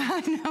back.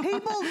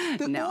 People,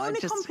 the only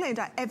complaint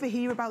I ever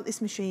hear about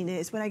this machine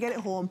is when I get it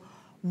home,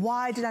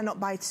 why did I not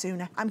buy it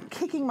sooner? I'm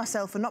kicking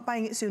myself for not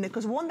buying it sooner,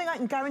 because one thing I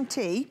can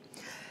guarantee,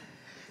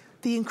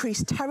 the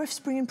increased tariffs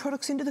bringing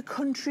products into the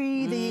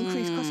country, the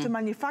increased cost of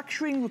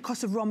manufacturing, the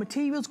cost of raw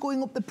materials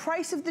going up. The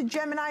price of the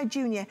Gemini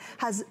Junior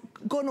has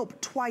gone up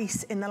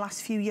twice in the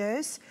last few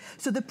years.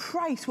 So the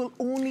price will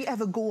only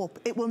ever go up.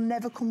 It will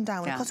never come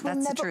down. Yeah, because we'll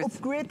never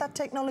upgrade that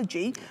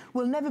technology.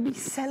 We'll never be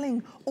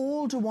selling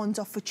older ones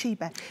off for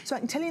cheaper. So I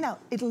can tell you now,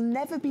 it'll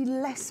never be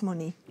less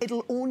money.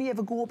 It'll only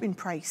ever go up in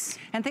price.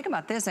 And think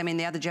about this. I mean,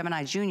 the other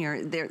Gemini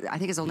Junior, I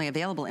think is only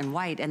available in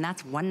white, and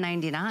that's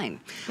 $199.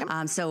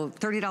 Yep. So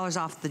 $30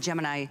 off the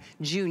Gemini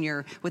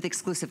Junior with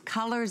exclusive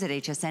colors at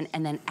HSN,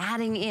 and then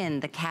adding in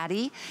the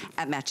caddy.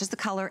 It matches the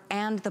color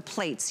and the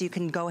plate, so you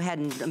can go ahead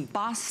and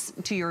emboss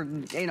to your,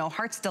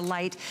 heart's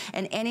delight.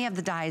 And any of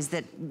the dies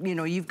that,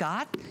 you've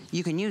got,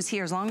 you can use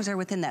here as long as they're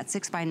within that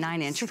 6 by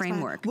 9 inch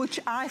framework. Which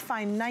I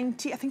find I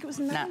think it was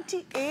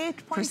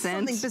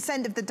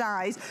 98% of the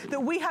dies that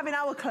we have in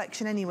our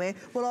collection anyway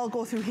will all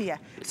go through here.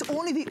 It's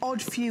only the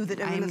odd few that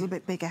are a little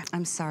bit bigger.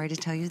 I'm sorry to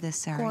tell you this,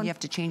 Sarah. You have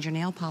to change your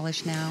nail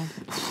polish now.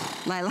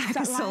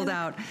 Lilac is sold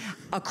out.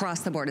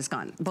 Across the board is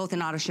gone, both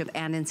in auto ship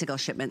and in single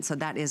shipment. So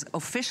that is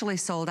officially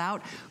sold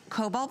out.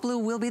 Cobalt blue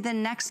will be the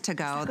next to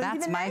go.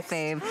 That's my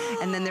fave.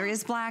 And then there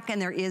is black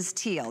and there is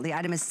teal. The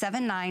item is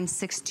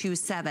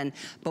 79627,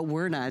 but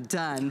we're not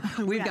done.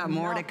 We've got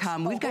more to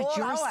come. We've got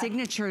your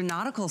signature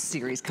nautical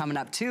series coming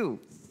up too.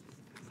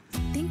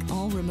 Think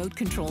all remote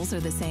controls are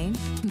the same?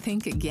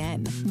 Think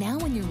again. Now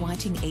when you're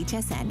watching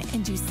HSN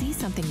and you see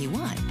something you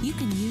want, you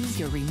can use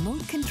your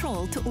remote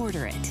control to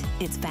order it.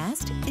 It's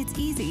fast, it's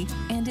easy,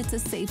 and it's a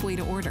safe way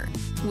to order.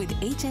 With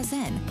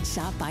HSN,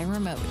 shop by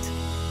remote.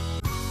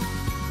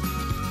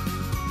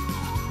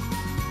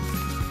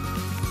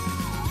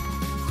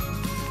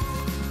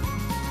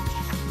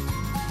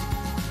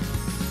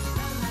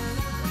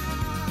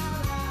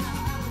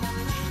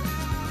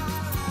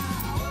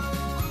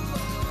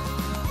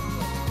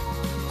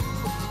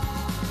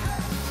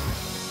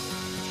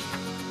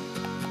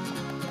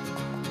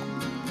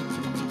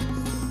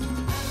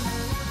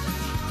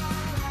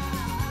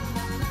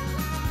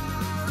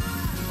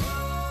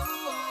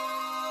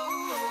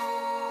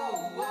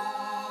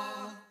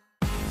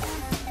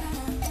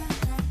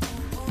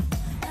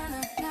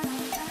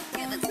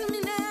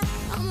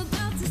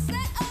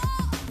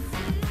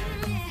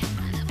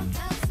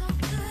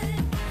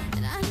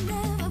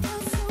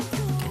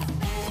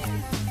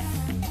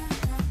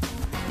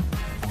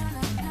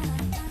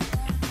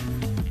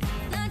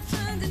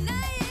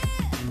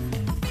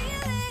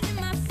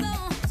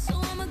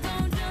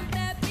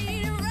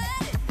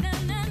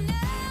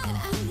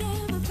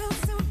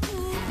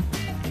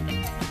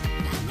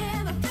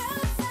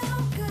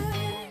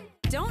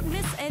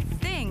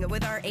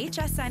 with our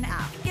HSN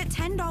app. Get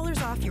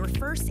 $10 off your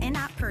first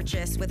in-app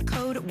purchase with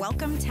code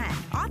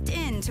WELCOME10. Opt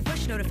in to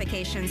push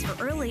notifications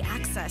for early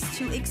access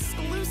to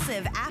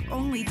exclusive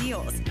app-only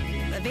deals.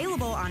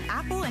 Available on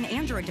Apple and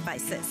Android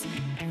devices.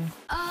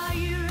 Are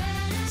you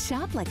ready?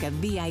 Shop like a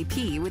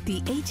VIP with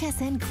the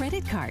HSN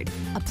credit card.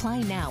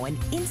 Apply now and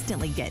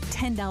instantly get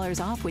 $10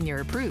 off when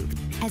you're approved.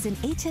 As an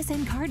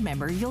HSN card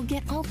member, you'll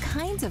get all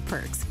kinds of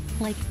perks,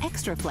 like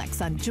extra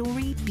flex on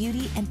jewelry,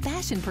 beauty, and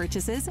fashion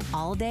purchases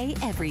all day,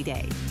 every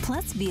day.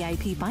 Plus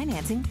VIP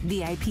financing,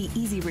 VIP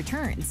easy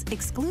returns,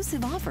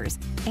 exclusive offers,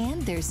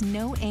 and there's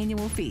no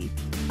annual fee.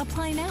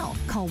 Apply now.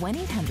 Call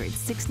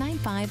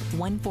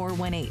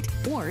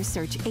 1-800-695-1418 or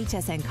search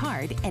HSN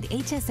card at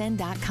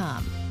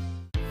hsn.com.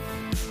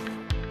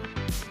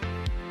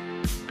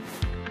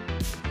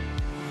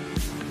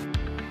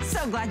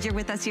 So glad you're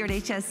with us here at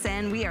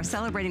HSN. We are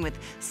celebrating with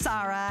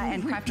Sarah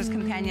and Crafter's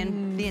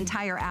Companion the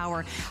entire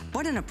hour.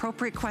 What an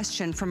appropriate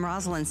question from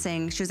Rosalind,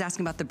 saying she was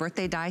asking about the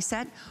birthday die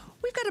set.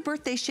 We've got a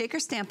birthday shaker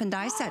stamp and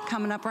die set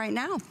coming up right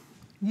now.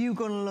 You're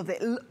gonna love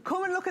it.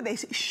 Come and look at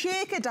this.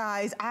 Shaker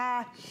dies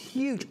are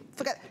huge.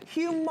 Forget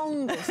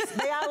humongous.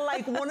 They are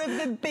like one of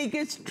the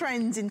biggest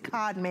trends in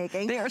card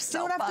making. They are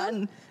so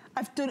fun.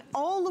 I've done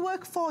all the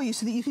work for you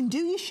so that you can do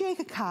your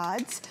shaker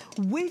cards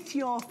with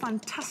your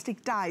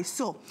fantastic dies.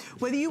 So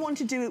whether you want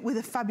to do it with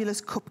a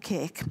fabulous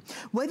cupcake,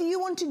 whether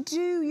you want to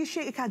do your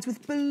shaker cards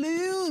with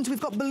balloons,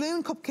 we've got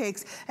balloon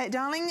cupcakes.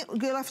 Darling,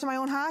 girl after my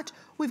own heart,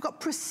 we've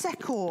got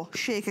Prosecco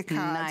shaker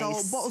cards,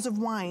 or bottles of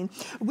wine.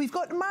 We've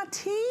got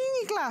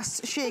martini glass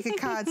shaker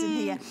cards in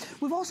here.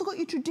 We've also got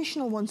your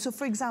traditional ones. So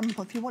for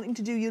example, if you're wanting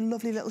to do your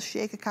lovely little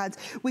shaker cards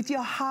with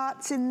your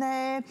hearts in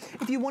there,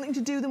 if you're wanting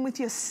to do them with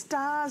your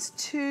stars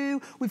too,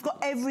 we've got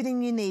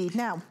everything you need.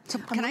 Now, so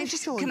can I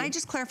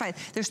just clarify?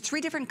 There's 3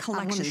 different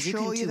collections. You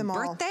can do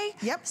birthday,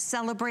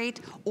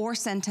 celebrate, or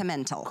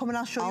sentimental. Come and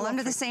I'll show you. All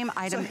under the same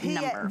item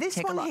number. This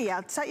one here,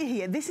 I'll tell you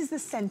here, this is the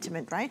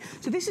sentiment, right?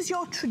 So this is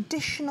your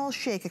traditional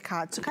shaker shaker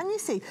card. So can you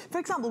see, for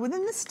example,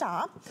 within the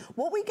star,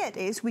 what we get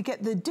is we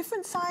get the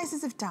different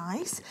sizes of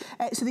dies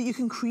so that you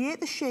can create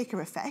the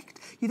shaker effect.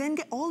 You then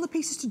get all the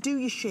pieces to do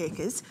your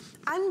shakers,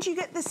 and you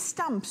get the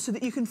stamps so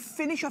that you can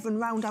finish off and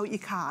round out your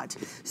card.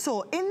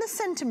 So in the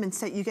sentiment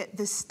set, you get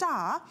the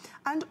star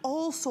and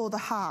also the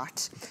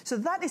heart. So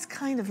that is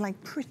kind of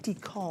like pretty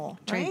cool,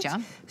 right?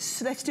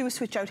 So let's do a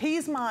switch out.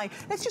 Here's my,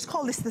 let's just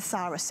call this the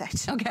Sarah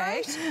set.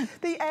 Okay.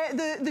 Right?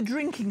 The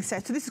drinking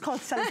set. So this is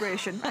called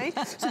Celebration, right?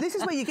 So this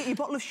is where you get your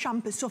bottle of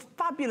champagne. So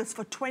fabulous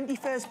for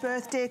 21st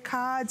birthday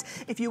cards.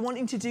 If you're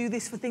wanting to do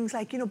this for things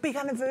like, you know, big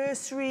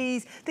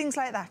anniversaries, things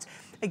like that.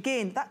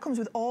 Again, that comes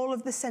with all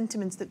of the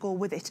sentiments that go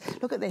with it.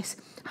 Look at this.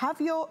 Have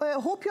your,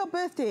 hope your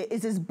birthday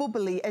is as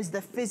bubbly as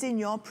the fizz in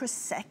your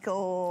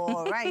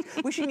Prosecco, right?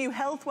 Wishing you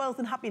health, wealth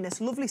and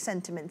happiness. Lovely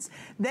sentiments.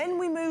 Then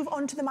we move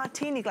on to the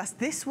martini glass.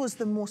 This was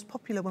the most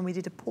popular when we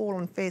did a poll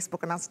on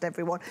Facebook and asked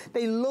everyone.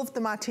 They loved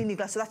the martini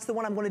glass, so that's the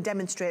one I'm going to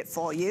demonstrate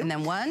for you. And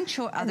then one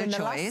other choice.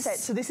 Last set,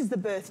 so this is the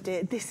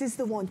birthday. This is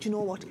the one, do you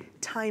know what?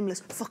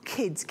 Timeless for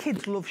kids.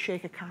 Kids love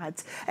shaker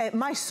cards.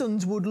 My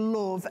sons would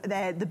love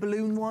the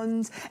balloon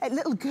ones.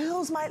 Little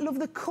girls might love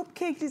the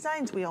cupcake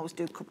designs. We always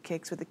do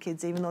cupcakes with the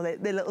kids, even though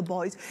they're little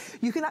boys.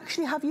 You can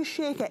actually have your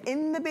shaker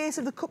in the base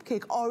of the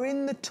cupcake or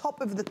in the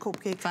top of the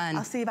cupcake. Fun.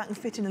 I'll see if I can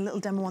fit in a little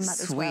demo on that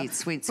as well.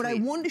 Sweet. But I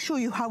want to show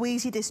you how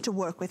easy it is to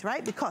work with,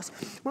 right? Because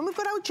when we've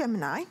got our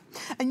Gemini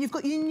and you've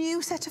got your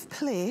new set of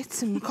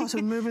plates, and of course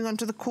we're moving on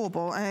to the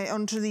cobalt, I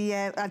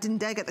didn't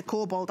dare get the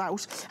cobalt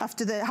out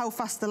after how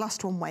fast the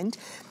last one went.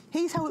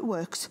 Here's how it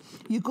works.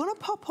 You're gonna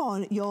pop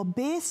on your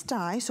base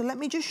die. So let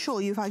me just show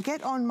you if I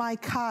get on my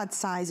card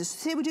sizes.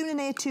 Say we're doing an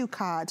A2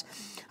 card.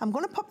 I'm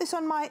gonna pop this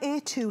on my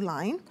A2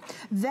 line.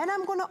 Then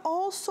I'm gonna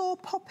also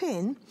pop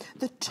in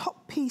the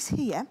top piece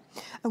here.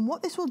 And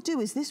what this will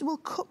do is this will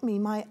cut me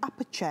my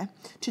aperture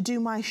to do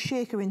my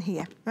shaker in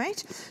here,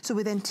 right? So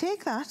we then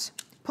take that,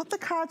 put the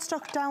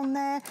cardstock down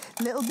there,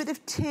 a little bit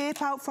of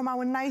tape out from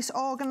our nice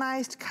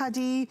organised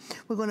caddy.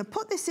 We're going to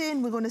put this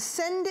in, we're going to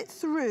send it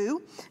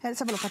through. Let's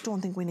have a look. I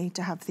don't think we need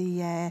to have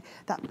the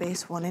that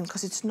base one in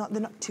because they're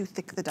not too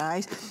thick, the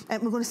dies.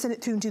 And we're going to send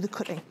it through and do the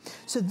cutting.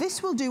 So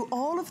this will do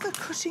all of the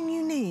cutting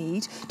you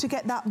need to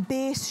get that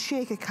base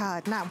shaker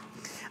card. Now,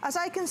 as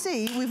I can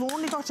see, we've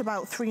only got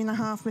about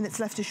 3.5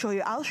 minutes left to show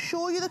you. I'll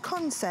show you the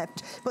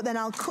concept, but then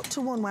I'll cut to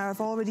one where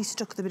I've already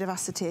stuck the bit of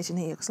acetate in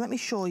here. So let me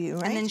show you,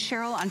 right? And then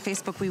Cheryl, on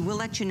Facebook, we will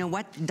let you know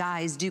what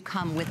dies do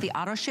come with the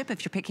auto ship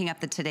if you're picking up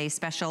the Today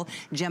Special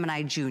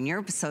Gemini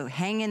Junior. So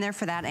hang in there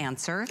for that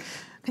answer.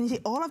 Can you see,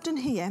 all I've done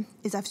here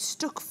is I've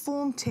stuck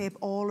foam tape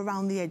all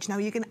around the edge. Now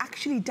you can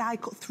actually die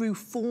cut through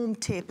foam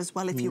tape as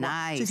well if you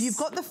want. So if you've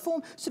got the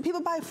foam, so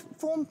people buy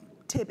foam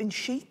tape in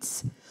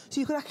sheets. So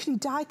you could actually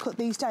die cut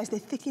these dies. They're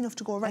thick enough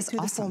to go right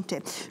through the foam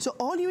tape. So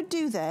all you would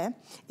do there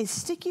is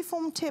stick your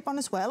foam tape on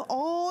as well,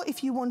 or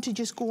if you want to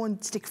just go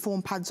and stick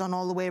foam pads on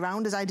all the way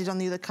around, as I did on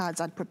the other cards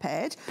I'd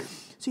prepared.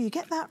 So you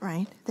get that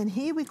right, then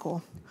here we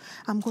go.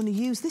 I'm going to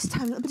use this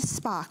time a little bit of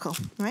sparkle,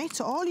 right?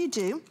 So all you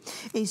do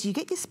is you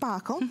get your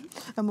sparkle,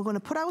 and we're going to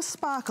put our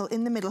sparkle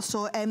in the middle.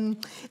 So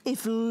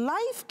if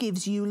life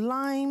gives you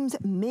limes,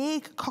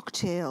 make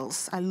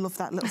cocktails. I love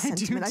that little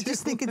sentiment. I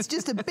just think it's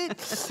just a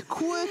bit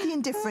quirky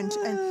and different.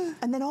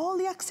 And then all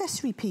the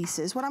accessory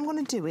pieces, what I'm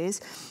going to do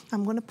is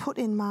I'm going to put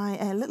in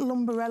my little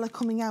umbrella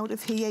coming out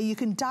of here. You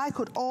can die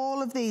cut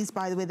all of these,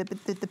 by the way,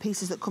 the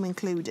pieces that come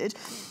included.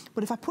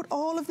 But if I put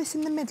all of this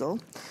in the middle,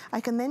 I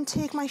can then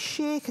take my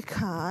shaker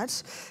card.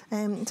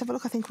 Let's have a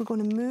look. I think we're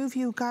going to move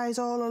you guys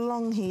all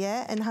along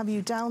here and have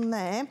you down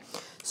there.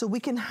 So we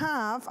can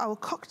have our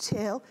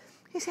cocktail.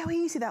 You see how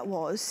easy that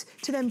was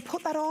to then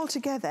put that all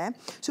together.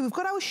 So we've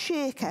got our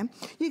shaker.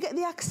 You get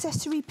the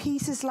accessory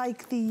pieces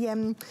like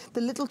the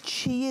little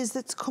cheers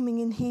that's coming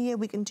in here.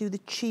 We can do the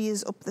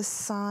cheers up the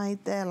side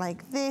there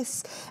like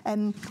this.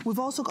 We've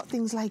also got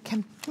things like,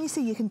 you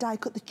see, you can die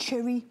cut the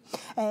cherry,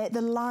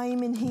 the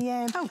lime in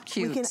here. How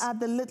cute. We can add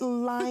the little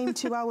lime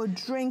to our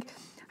drink.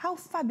 How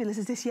fabulous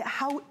is this yet?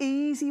 How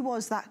easy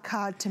was that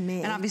card to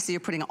make? And obviously you're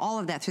putting all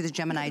of that through the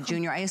Gemini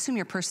Junior. I assume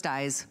your purse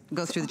dies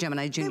go through the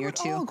Gemini Junior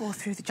too. They would all go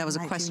through the Gemini Junior. That was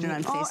a question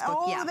on Facebook,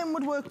 all of them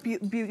would work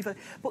beautiful.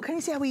 But can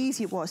you see how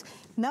easy it was?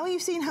 Now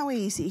you've seen how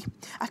easy,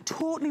 I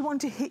totally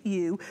want to hit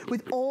you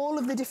with all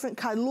of the different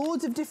cards,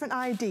 loads of different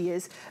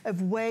ideas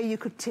of where you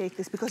could take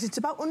this, because it's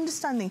about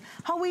understanding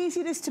how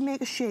easy it is to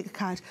make a shaker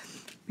card.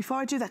 Before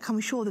I do that, can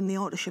we show them the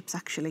auto ships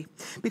actually?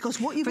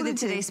 Because what you're going to do...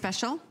 For the Today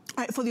Special?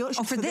 For the auto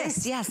ships. Oh, for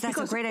this, yes, that's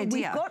a great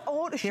idea. We've got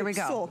auto ships. Here we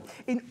go. So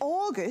in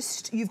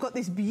August, you've got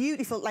this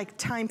beautiful, like,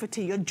 time for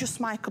tea. You're just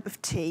my cup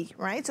of tea,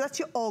 right? So that's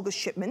your August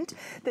shipment.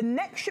 The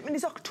next shipment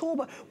is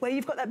October, where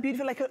you've got that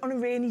beautiful, like, on a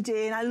rainy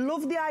day. And I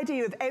love the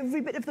idea of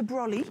every bit of the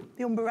brolly,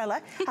 the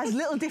umbrella, has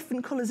little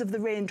different colours of the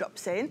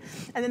raindrops in.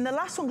 And then the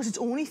last one, because it's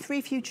only 3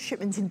 future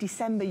shipments in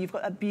December, you've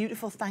got that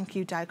beautiful thank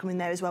you die coming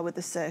there as well with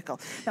the circle.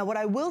 Now, what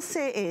I will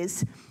say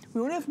is, We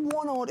only have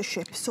one order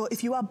ship, so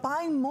if you are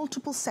buying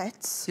multiple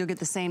sets... You'll get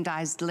the same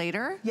dies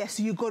later? Yes,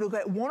 so you've got to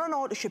get one on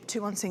order ship,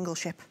 two on single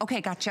ship.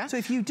 Okay, gotcha. So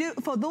if you do,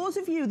 for those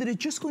of you that are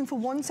just going for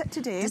one set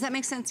today... Does that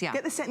make sense? Yeah.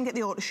 Get the set and get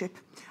the order ship.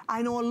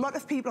 I know a lot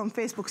of people on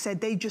Facebook said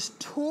they just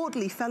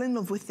totally fell in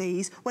love with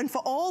these, went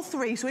for all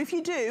three. So if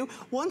you do,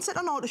 one set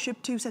on order ship,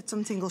 two sets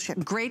on single ship.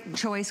 Great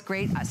choice,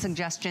 great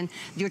suggestion.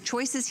 Your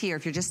choices here,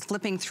 if you're just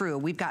flipping through,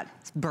 we've got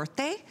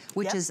birthday,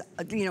 which is,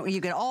 you know,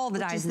 you get all the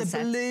dies and sets.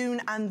 Which is the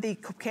balloon and the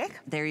cupcake.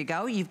 There you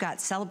go. You've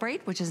got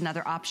celebrate, which is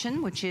another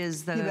option, which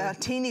is the... You've got a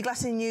teeny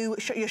glass in your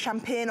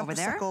champagne over off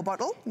the there. Prosecco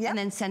bottle. Yeah. And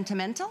then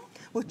sentimental.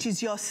 Which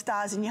is your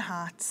stars in your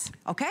hearts.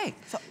 Okay.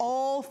 So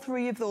all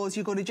three of those,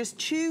 you're going to just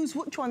choose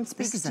which one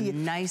speaks to you. This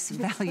is a nice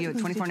value at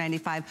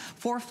 $24.95.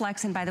 4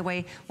 flex, and by the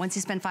way, once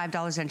you spend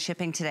 $5 on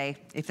shipping today,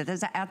 if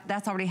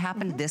that's already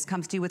happened, this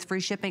comes to you with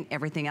free shipping.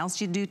 Everything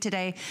else you do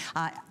today,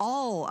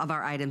 all of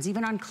our items,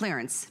 even on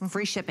clearance,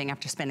 free shipping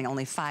after spending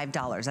only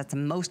 $5. That's the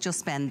most you'll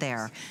spend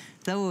there.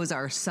 Those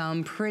are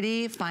some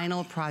pretty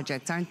final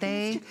projects, aren't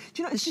they?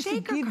 Do you know, it's just to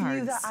give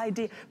you that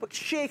idea. But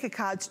shaker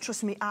cards,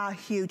 trust me, are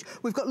huge.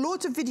 We've got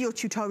loads of video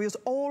tutorials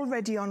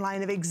already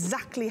online of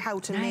exactly how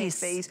to make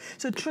these.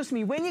 So trust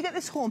me, when you get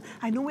this home,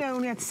 I know we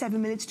only had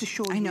 7 minutes to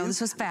show you. I know,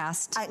 this was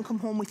fast. I can come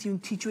home with you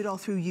and teach you it all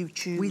through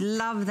YouTube. We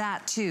love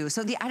that too.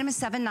 So the item is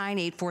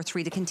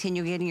 79843 to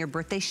continue getting your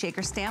birthday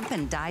shaker stamp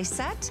and die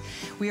set.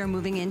 We are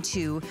moving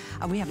into,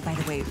 we have, by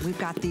the way, we've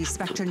got the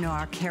Spectra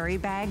Noir carry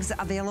bags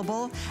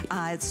available.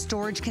 It's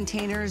storage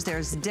containers.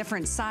 There's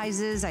different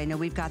sizes. I know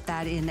we've got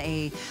that in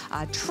a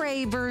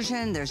tray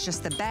version. There's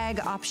just the bag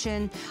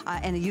option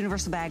and a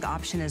universal bag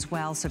option as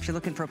well. So if you're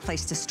looking for a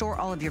place to store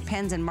all of your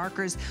pens and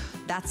markers,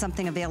 that's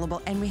something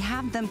available. And we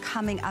have them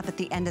coming up at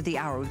the end of the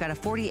hour. We've got a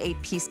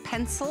 48-piece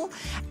pencil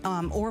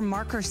or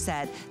marker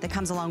set that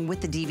comes along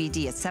with the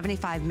DVD. It's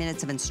 75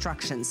 minutes of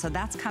instructions. So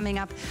that's coming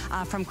up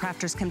from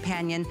Crafter's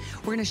Companion.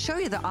 We're going to show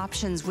you the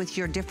options with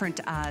your different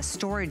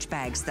storage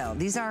bags, though.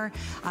 These are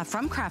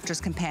from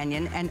Crafter's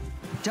Companion, and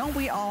don't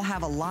we all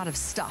have a lot of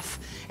stuff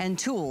and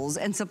tools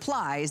and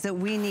supplies that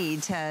we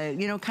need to,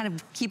 you know, kind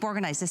of keep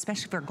organized,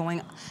 especially if we're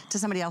going to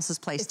somebody else's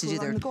place to do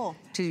their,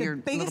 to your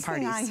little parties. The biggest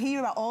thing I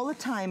hear about all the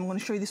time, I'm going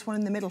to show you this one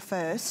in the middle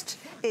first,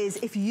 is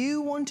if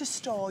you want to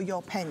store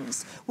your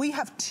pens. We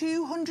have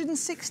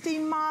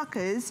 216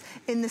 markers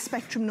in the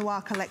Spectrum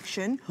Noir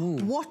collection. Ooh.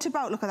 What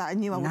about, look at that, I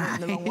knew I would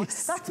have the wrong one.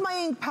 That's my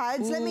ink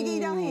pads. Let me get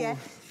you down here.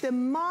 The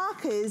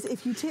markers,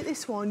 if you take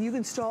this one, you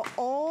can store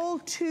all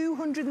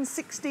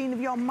 216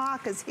 of your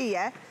markers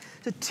here.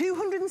 So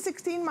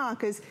 216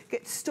 markers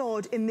get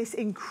stored in this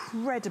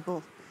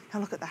incredible,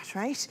 now look at that,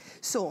 right?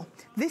 So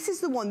this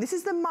is the one, this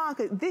is the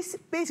marker. This,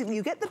 basically,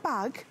 you get the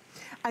bag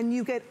and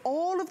you get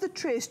all of the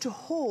trays to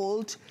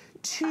hold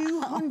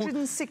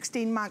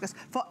 216 markers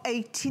for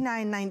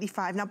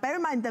 $89.95. Now, bear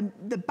in mind,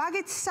 the bag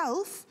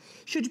itself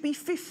should be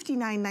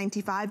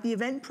 $59.95. The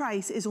event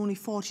price is only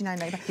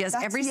 $49.95. Yes,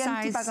 that's every the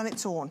size empty bag on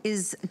its own.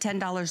 Is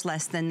 $10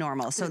 less than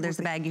normal. So there's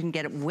the bag, you can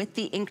get it with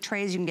the ink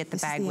trays, you can get the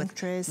bag with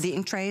the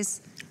ink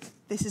trays.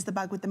 This is the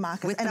bag with the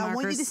markers. With the markers. I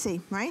want you to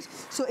see, right?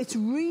 So it's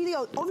really,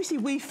 obviously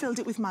we filled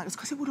it with markers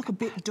because it would look a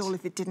bit dull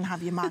if it didn't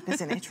have your markers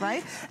in it,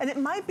 right? And it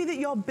might be that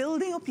you're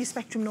building up your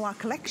Spectrum Noir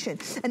collection.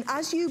 And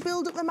as you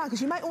build up the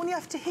markers, you might only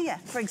have to here,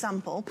 for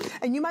example,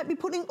 and you might be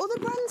putting other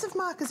brands of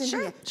markers in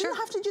here. It doesn't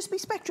have to just be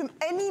Spectrum.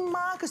 Any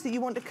markers that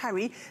you want to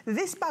carry,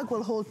 this bag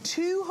will hold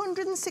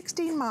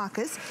 216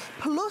 markers,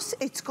 plus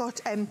it's got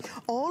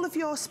all of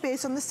your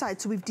space on the side.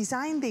 So we've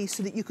designed these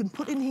so that you can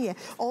put in here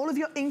all of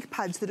your ink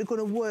pads that are going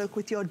to work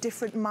with your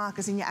different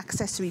markers in your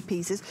accessory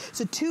pieces.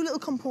 So 2 little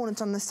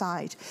components on the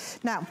side.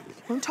 Now,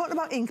 when I'm talking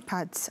about ink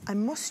pads, I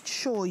must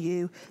show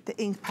you the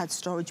ink pad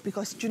storage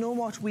because do you know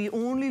what? We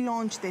only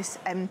launched this,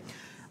 9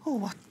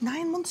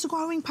 months ago,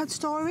 our ink pad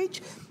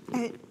storage.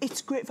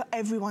 It's great for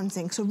everyone's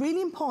ink. So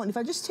really important, if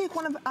I just take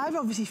one of, I've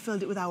obviously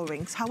filled it with our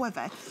inks.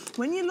 However,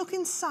 when you look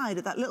inside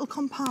at that little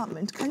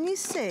compartment, can you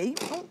see,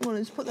 well,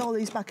 let's put all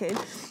these back in.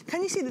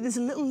 Can you see that there's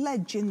a little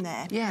ledge in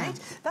there? Yeah. Right?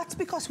 That's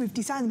because we've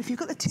designed them. If you've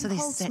got the Tim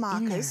Holtz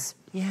markers,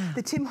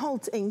 the Tim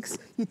Holtz inks,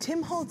 your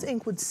Tim Holtz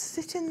ink would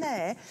sit in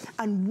there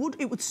and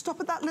it would stop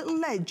at that little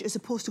ledge as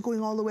opposed to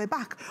going all the way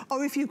back.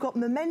 Or if you've got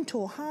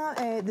Memento,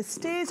 the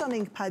stays on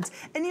ink pads,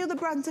 any other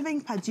brands of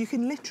ink pads, you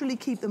can literally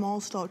keep them all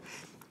stored.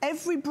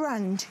 Every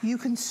brand you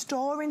can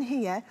store in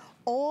here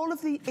all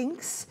of the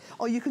inks,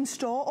 or you can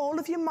store all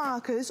of your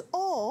markers,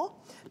 or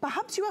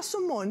perhaps you are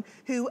someone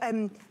who,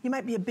 you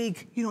might be a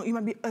big, you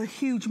might be a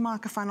huge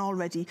marker fan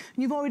already,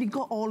 and you've already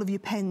got all of your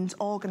pens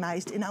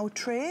organised in our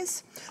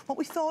trays. What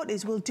we thought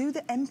is we'll do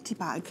the empty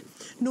bag,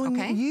 knowing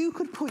that you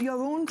could put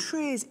your own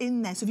trays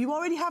in there. So if you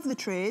already have the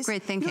trays,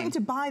 great thinking. You don't need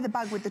to buy the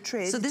bag with the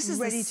trays. So this is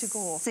ready to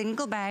go.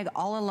 Single bag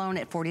all alone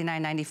at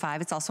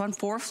 $49.95. It's also on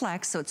 4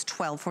 flex, so it's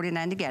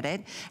 $12.49 to get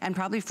it, and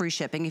probably free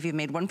shipping. If you've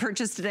made one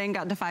purchase today and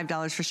gotten to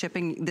 $5 for shipping,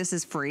 this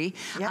is free.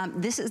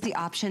 This is the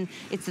option.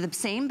 It's the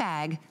same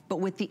bag, but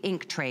with the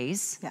ink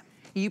trays.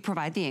 you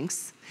provide the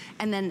inks.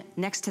 And then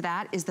next to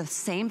that is the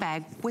same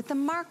bag with the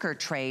marker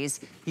trays.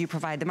 You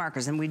provide the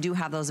markers, and we do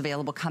have those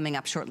available coming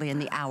up shortly in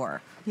the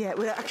hour. Yeah,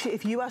 well, actually,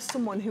 if you are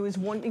someone who is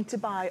wanting to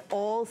buy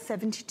all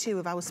 72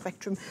 of our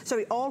Spectrum,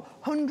 sorry, all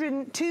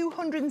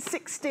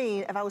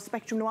 216 of our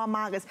Spectrum Noir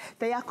markers,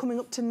 they are coming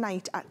up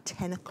tonight at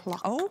 10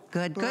 o'clock. Oh,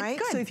 good, good, right?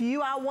 good. So if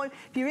you're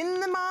in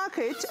the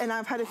market, and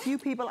I've had a few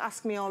people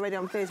ask me already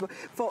on Facebook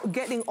for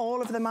getting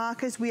all of the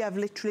markers, we have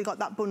literally got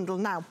that bundle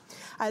now.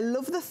 I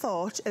love the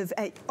thought of,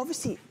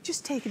 obviously,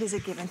 just take it as a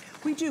given.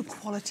 We do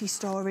quality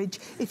storage.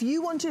 If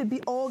you want to be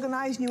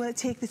organised and you want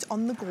to take this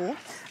on the go,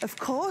 of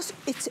course,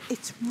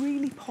 it's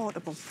really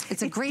portable.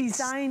 It's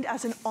designed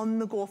as an on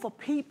the go for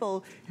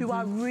people who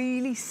are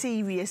really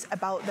serious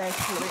about their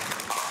colouring.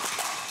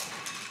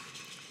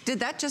 Did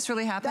that just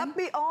really happen? That'd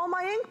be all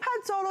my ink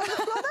pads all over the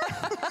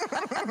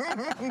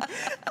floor.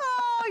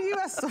 Oh, you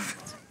are so...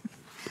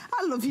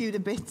 I love you to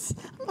bits.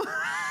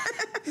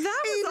 Even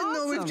awesome.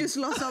 though we've just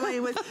lost our way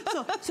with.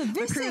 So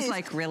this the crew's is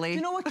like, really? Do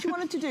you know what she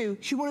wanted to do?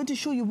 She wanted to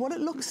show you what it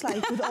looks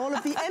like with all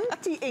of the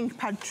empty ink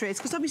pad trays,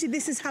 because obviously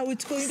this is how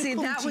it's going to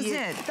come that to was you.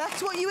 it.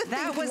 That's what you were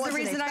thinking. That was the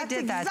reason I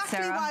did that, Sarah. That's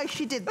exactly why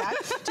she did that,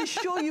 to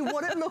show you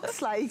what it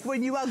looks like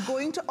when you are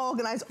going to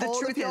organise all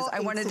of your The truth is, I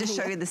wanted to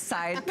show you the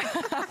side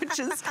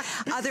pouches,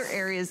 other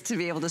areas to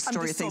be able to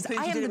store your things.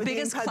 I am the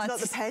biggest klutz. Not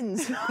the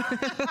pens.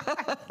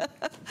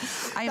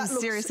 I am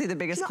seriously the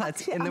biggest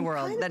klutz in the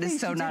world. That is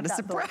so not a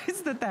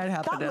surprise that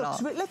happened at all.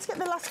 Let's get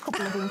the last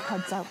couple of ink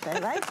pads out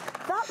there, right?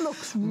 That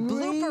looks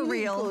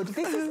really good.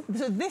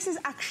 This is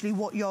actually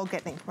what you're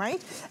getting,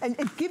 right? And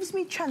it gives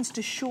me a chance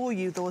to show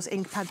you those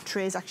ink pad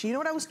trays. Actually, you know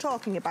what I was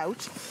talking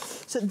about?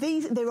 So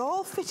they're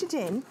all fitted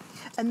in,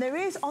 and there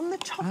is on the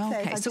top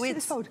there. So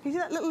it's... Can you see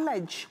that little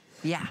ledge?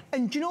 Yeah.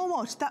 And do you know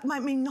what? That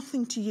might mean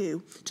nothing to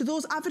you. To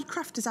those avid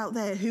crafters out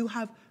there who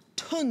have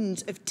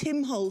tons of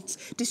Tim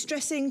Holtz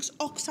distress inks,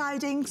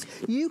 oxide inks.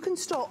 You can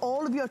store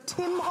all of your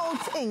Tim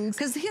Holtz inks.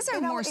 Because his are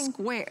more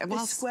square.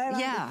 Well, square,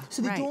 yeah.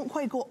 So they don't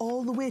quite go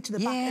all the way to the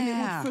back. And it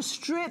would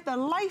frustrate the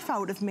life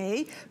out of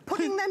me,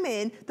 putting them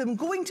in, them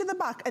going to the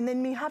back, and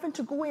then me having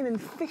to go in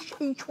and fish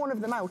each one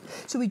of them out.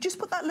 So we just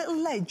put that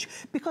little ledge,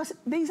 because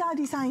these are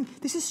designed,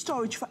 this is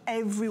storage for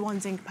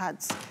everyone's ink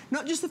pads.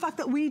 Not just the fact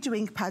that we do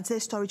ink pads, they're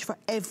storage for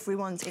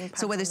everyone's ink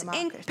pads. So whether it's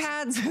ink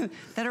pads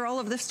that are all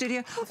over the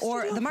studio,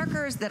 or the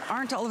markers that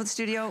aren't all over the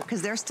studio,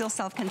 because they're still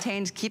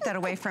self-contained, keep that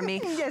away from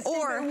me. Yes,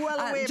 or well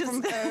away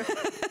from her.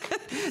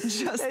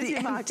 Just the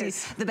empty,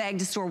 the bag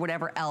to store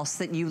whatever else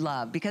that you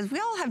love, because we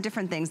all have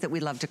different things that we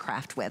love to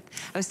craft with.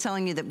 I was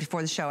telling you that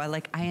before the show,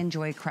 I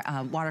enjoy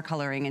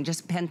watercoloring and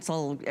just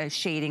pencil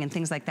shading and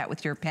things like that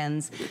with your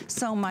pens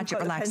so much. It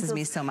relaxes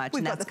me so much,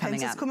 and that's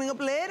coming up. Coming up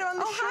later on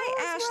the show.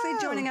 Hi, Ashley,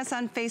 joining us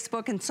on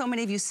Facebook, and so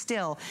many of you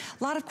still.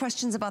 A lot of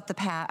questions about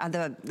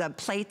the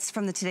plates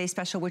from the Today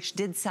Special, which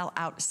did sell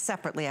out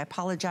separately. I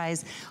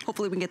apologize.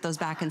 Hopefully we can get those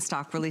back in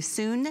stock really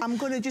soon. I'm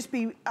just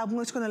going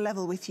to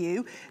level with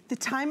you. The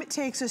time it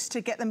takes us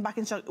to get them back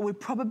in stock, we're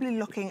probably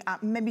looking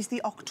at maybe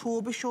the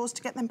October shows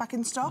to get them back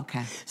in stock.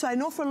 Okay. So I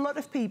know for a lot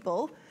of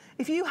people,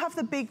 if you have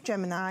the big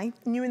Gemini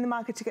and you're in the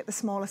market to get the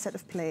smaller set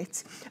of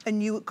plates,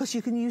 and because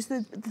you can use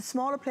the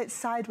smaller plates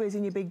sideways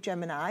in your big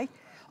Gemini,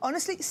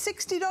 honestly,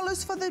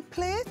 $60 for the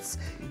plates.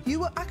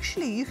 You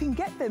can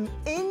get them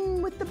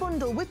in with the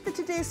bundle, with the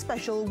Today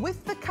Special,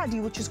 with the caddy,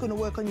 which is going to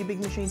work on your big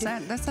machine.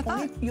 That's the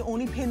thought. You're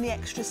only paying the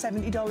extra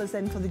 $70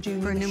 then for the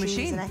junior for a new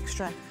machine. machine. An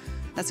extra.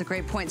 That's a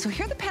great point. So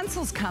here are the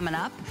pencils coming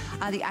up.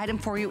 The item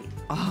for you,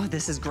 oh,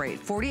 this is great.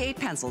 48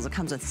 pencils. It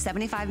comes with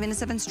 75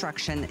 minutes of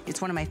instruction. It's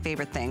one of my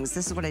favorite things.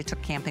 This is what I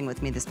took camping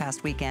with me this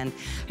past weekend.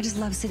 I just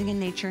love sitting in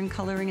nature and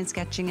coloring and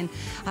sketching, and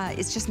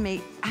it's just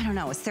I don't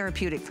know, it's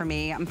therapeutic for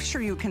me. I'm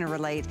sure you can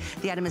relate.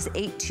 The item is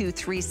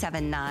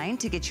 82379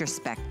 to get your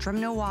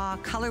Spectrum Noir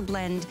Color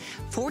Blend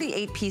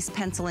 48-piece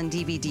pencil and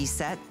DVD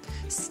set.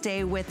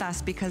 Stay with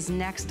us, because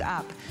next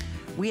up,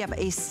 we have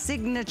a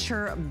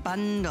signature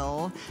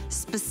bundle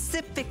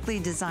specifically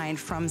designed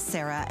from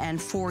Sarah and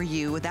for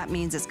you. That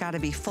means it's got to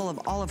be full of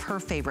all of her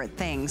favorite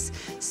things.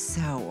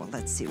 So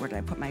let's see, where did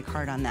I put my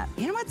card on that?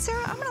 You know what,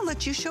 Sarah? I'm going to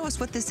let you show us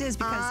what this is,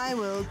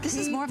 because this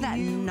is more of that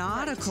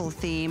nautical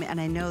theme,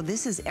 and I know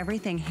this is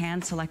everything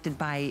hand selected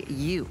by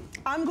you.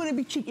 I'm going to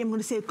be cheeky. I'm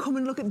going to say, come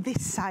and look at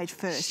this side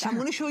first. Sure. I'm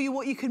going to show you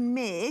what you can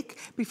make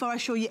before I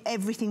show you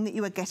everything that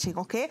you are getting,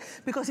 okay?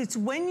 Because it's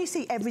when you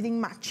see everything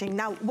matching.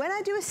 Now, when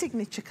I do a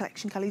signature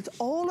collection, Kelly, it's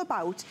all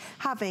about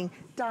having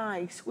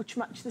dies which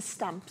match the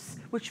stamps,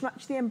 which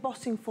match the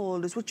embossing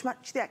folders, which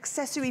match the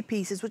accessory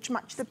pieces, which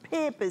match the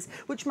papers,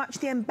 which match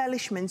the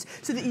embellishments,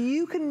 so that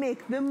you can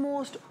make the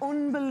most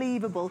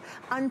unbelievable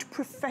and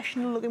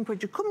professional looking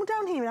project. Come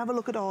down here and have a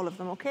look at all of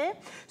them, okay?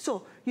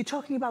 So you're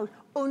talking about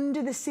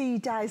under the sea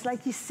dies,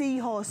 like your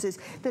seahorses,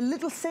 the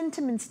little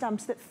sentiment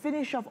stamps that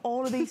finish off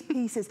all of these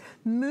pieces,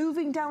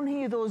 moving down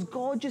here, those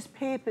gorgeous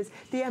papers,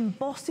 the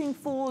embossing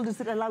folders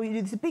that allow you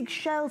to do this, big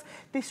shells,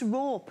 this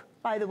rope,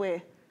 by the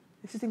way.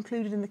 This is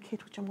included in the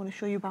kit, which I'm going to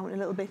show you about in a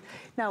little bit.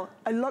 Now,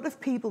 a lot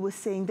of people were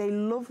saying they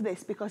love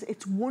this because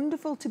it's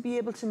wonderful to be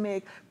able to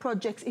make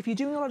projects. If you're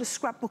doing a lot of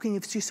scrapbooking,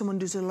 if you're someone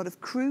who does a lot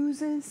of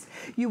cruises,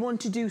 you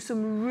want to do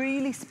some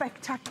really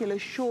spectacular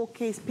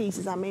showcase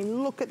pieces. I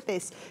mean, look at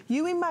this.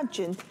 You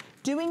imagine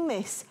doing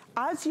this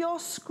as your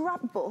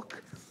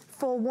scrapbook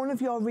for one of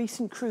your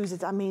recent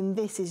cruises. I mean,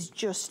 this is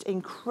just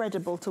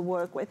incredible to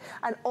work with.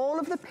 And all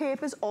of the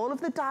papers, all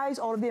of the dies,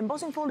 all of the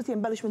embossing folders, the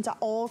embellishments are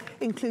all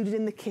included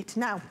in the kit.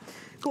 Now,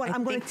 go on,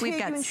 I'm going to take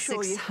you and show you.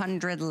 We've got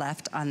 600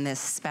 left on this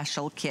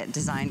special kit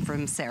designed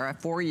from Sarah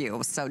for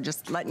you. So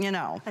just letting you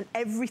know. And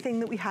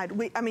everything that we had,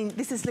 I mean,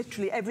 this is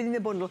literally everything in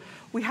the bundle.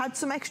 We had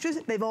some extras.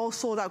 They've all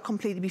sold out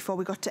completely before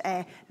we got to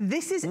air.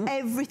 This is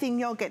everything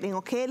you're getting,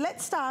 okay?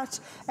 Let's start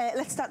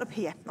up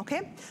here,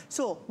 okay?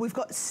 So we've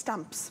got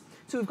stamps.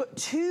 So we've got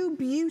 2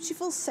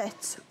 beautiful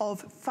sets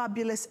of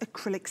fabulous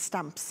acrylic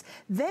stamps.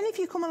 Then if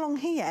you come along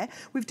here,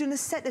 we've done a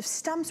set of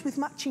stamps with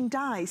matching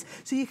dies.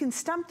 So you can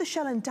stamp the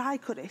shell and die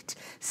cut it,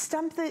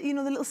 stamp the, you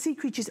know, the little sea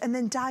creatures and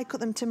then die cut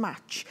them to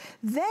match.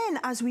 Then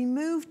as we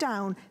move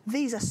down,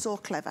 these are so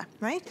clever,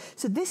 right?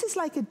 So this is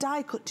like a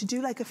die cut to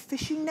do like a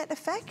fishing net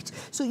effect.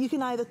 So you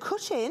can either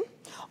cut in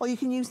or you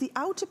can use the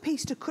outer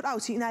piece to cut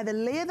out. So you can either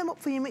layer them up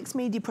for your mixed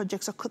media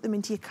projects or cut them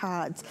into your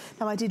cards.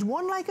 Now I did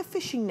one like a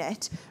fishing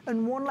net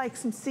and one like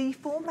some sea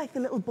foam, like the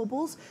little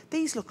bubbles.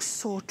 These look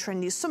so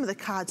trendy. Some of the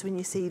cards when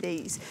you see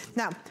these.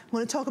 Now, I'm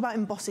going to talk about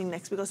embossing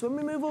next, because when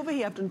we move over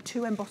here, I've done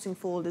 2 embossing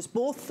folders,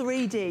 both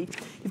 3D.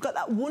 You've got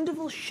that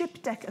wonderful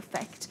ship deck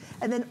effect,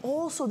 and then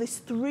also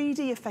this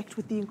 3D effect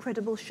with the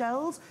incredible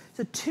shells.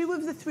 So 2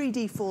 of the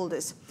 3D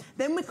folders.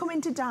 Then we come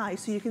into die,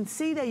 so you can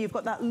see there you've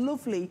got that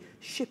lovely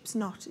ship's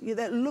knot,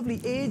 that lovely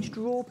aged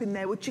rope in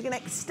there, which you can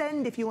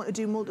extend if you want to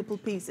do multiple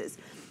pieces.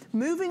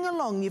 Moving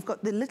along, you've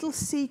got the little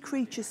sea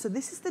creatures. So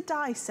this is the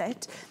die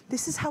set.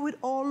 This is how it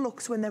all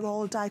looks when they're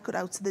all die cut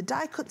out. So the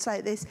die cuts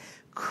like this,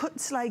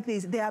 cuts like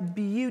these. They are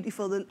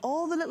beautiful.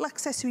 All the little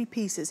accessory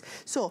pieces.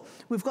 So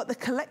we've got the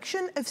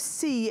collection of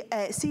sea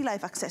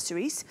life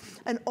accessories,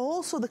 and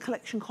also the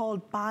collection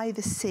called By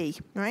the Sea,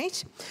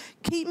 right?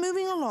 Keep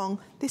moving along.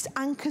 This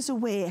anchors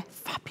away.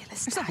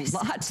 Fabulous. There's a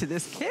lot to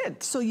this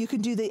kit. So you can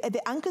do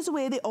the anchors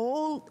away. They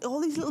all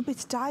these little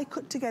bits die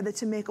cut together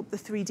to make up the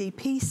 3D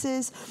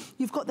pieces.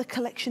 You've got the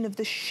collection of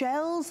the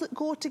shells that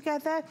go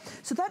together.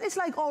 So that is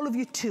like all of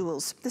your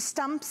tools. The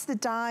stamps, the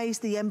dies,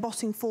 the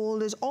embossing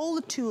folders, all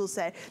the tools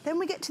there. Then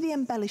we get to the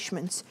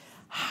embellishments.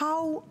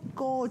 How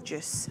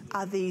gorgeous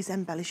are these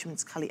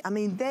embellishments, Callie? I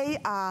mean, they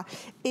are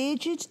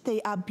aged,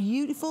 they are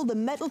beautiful. The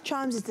metal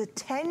charms is a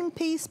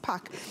 10-piece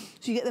pack.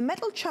 So you get the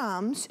metal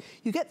charms,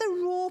 you get the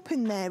rope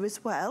in there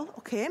as well,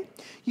 okay?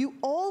 You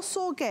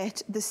also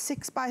get the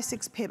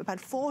 6x6 paper pad,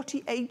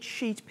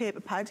 48-sheet paper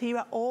pad. Here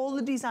are all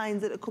the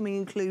designs that are coming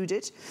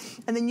included.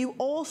 And then you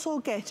also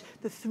get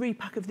the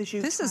 3-pack of the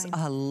jute. This is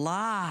a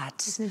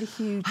lot. Isn't it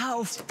huge?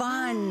 How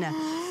fun.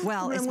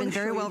 Well, it's been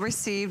very well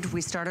received.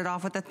 We started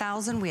off with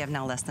 1,000. We have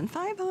now less than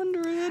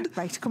 500.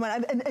 Right, come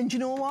on. And you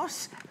know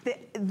what?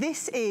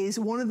 This is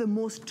one of the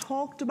most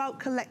talked about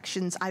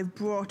collections I've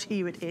brought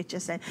here at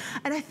HSN.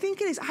 And I think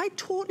it is. I'd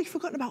totally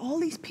forgotten about all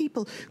these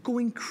people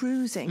going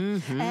cruising.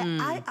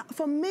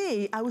 For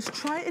me, I was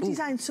trying to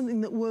design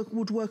something that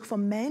would work for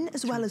men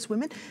as well as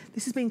women.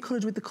 This has been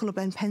coloured with the colour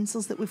blend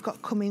pencils that we've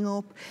got coming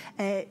up.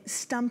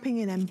 Stamping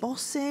and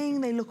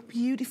embossing. They look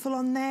beautiful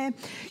on there.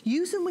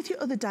 Use them with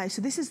your other dies.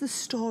 So this is the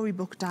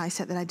storybook die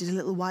set that I did a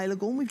little while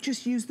ago. And we've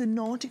just used the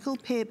nautical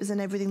papers and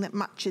everything that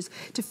matches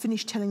to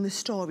finish telling the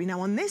story.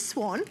 Now on this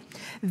one,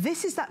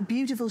 this is that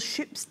beautiful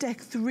ship's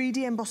deck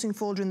 3D embossing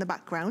folder in the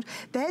background.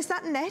 There's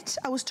that net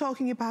I was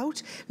talking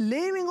about,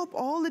 layering up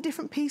all the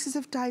different pieces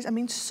of dies. I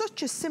mean,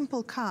 such a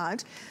simple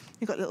card.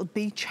 You've got little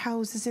beach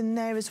houses in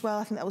there as well.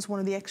 I think that was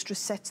one of the extra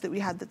sets that we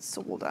had that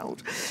sold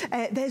out.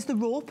 There's the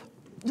rope.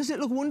 Doesn't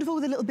it look wonderful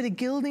with a little bit of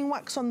gilding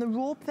wax on the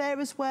rope there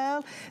as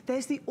well?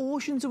 There's the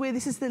Oceans Away.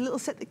 This is the little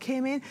set that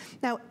came in.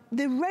 Now,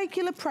 the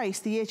regular price,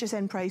 the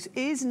HSN price,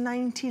 is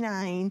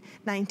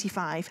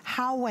 $99.95.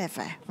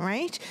 However,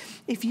 right,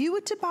 if you were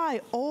to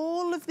buy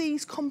all of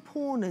these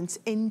components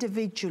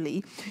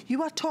individually,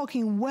 you are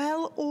talking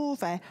well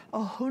over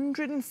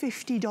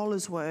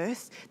 $150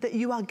 worth that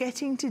you are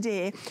getting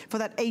today for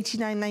that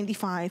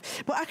 $89.95.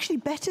 But actually,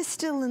 better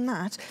still than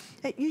that,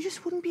 you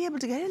just wouldn't be able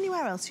to get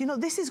anywhere else. You know,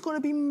 this is going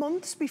to be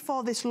months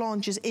before this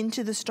launches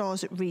into the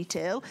stores at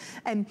retail,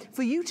 and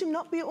for you to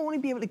not only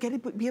be able to get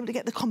it, but be able to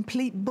get the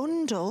complete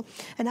bundle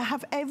and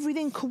have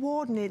everything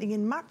coordinating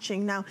and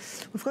matching. Now,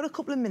 we've got a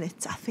couple of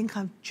minutes. I think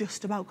I've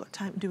just about got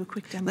time to do a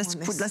quick demo on this.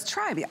 Let's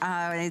try.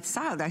 I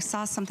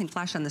saw something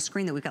flash on the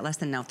screen that we've got less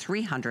than now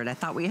 300. I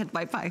thought we had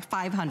by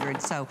 500.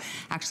 So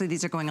actually,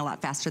 these are going a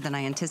lot faster than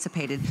I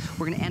anticipated.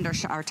 We're going to end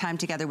our time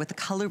together with the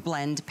color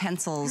blend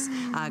pencils.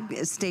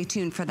 Stay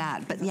tuned for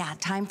that. But yeah,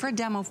 time for a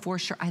demo for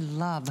sure. I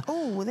love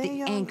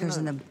the anchors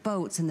and the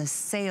boats and the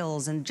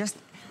sails and just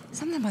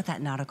Something about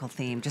that nautical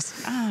theme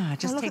just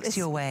takes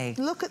you away.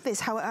 Look at this,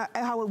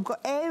 how we've got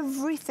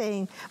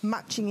everything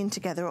matching in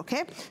together,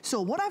 okay?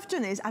 So what I've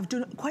done is, I've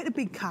done quite a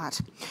big card.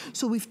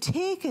 So we've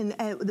taken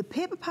the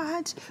paper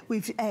pad,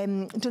 we've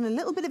done a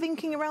little bit of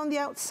inking around the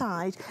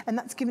outside, and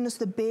that's given us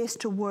the base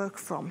to work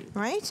from,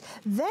 right?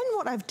 Then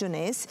what I've done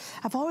is,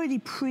 I've already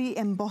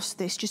pre-embossed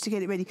this just to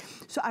get it ready.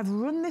 So I've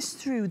run this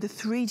through the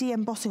 3D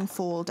embossing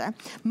folder,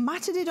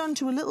 matted it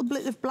onto a little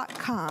bit of black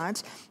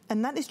card,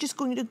 and that is just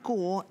going to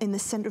go in the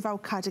center of our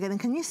card again. And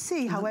can you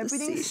see how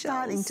everything's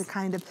starting to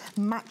kind of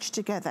match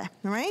together,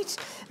 right?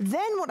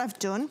 Then what I've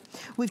done,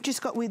 we've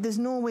just got, there's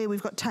no way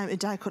we've got time to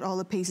die cut all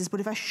the pieces, but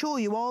if I show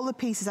you all the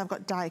pieces I've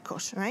got die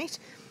cut, right?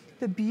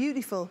 The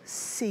beautiful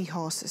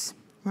seahorses.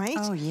 Right?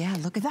 Oh yeah,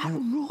 look at that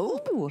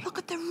robe. Ooh. Look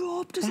at the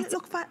robe. Doesn't it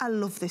look fine? I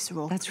love this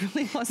robe. That's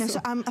really awesome. Now, so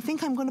I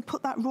think I'm going to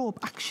put that robe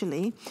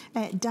actually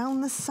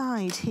down the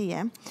side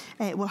here.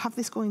 We'll have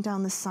this going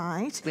down the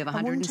side. We have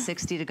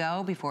 160 to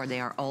go before they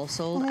are all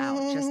sold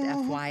out, just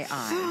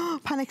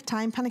FYI. Panic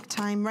time, panic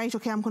time. Right,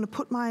 okay, I'm going to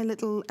put my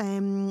little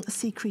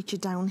sea creature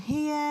down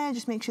here.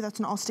 Just make sure that's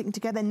not all sticking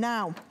together.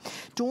 Now,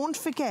 don't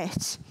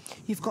forget,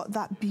 you've got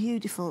that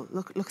beautiful,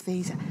 look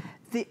these.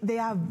 They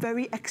are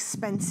very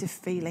expensive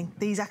feeling.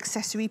 These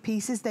accessory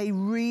pieces, they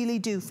really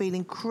do feel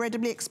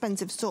incredibly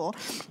expensive. So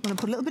I'm gonna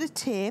put a little bit of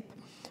tape,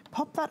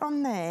 pop that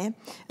on there,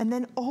 and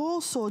then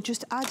also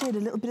just add in a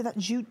little bit of that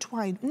jute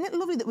twine. Isn't it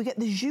lovely that we get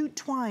the jute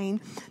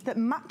twine that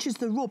matches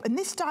the robe? And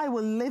this dye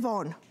will live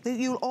on.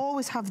 You'll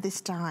always have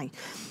this dye.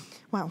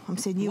 Well, I'm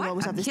saying you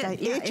always have this dye.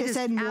 Yeah,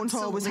 HSN won't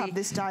always have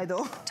this dye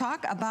though.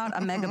 Talk about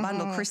a mega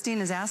bundle. Christine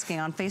is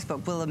asking on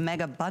Facebook, will a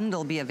mega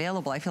bundle be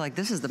available? I feel like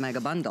this is the mega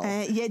bundle.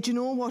 Yeah, do you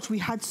know what? We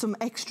had some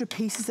extra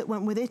pieces that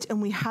went with it,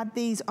 and we had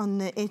these on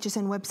the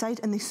HSN website,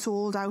 and they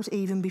sold out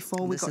even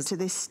before we got to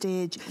this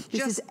stage.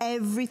 This is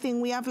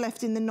everything we have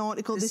left in the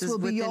nautical. This will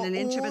be your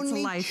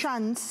only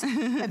chance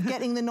of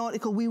getting the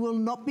nautical. We will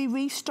not be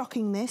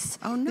restocking this.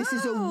 Oh no! This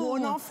is a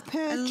one-off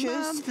purchase. I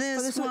love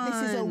this one.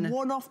 This is a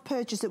one-off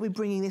purchase that we're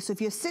bringing this. So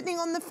if you're sitting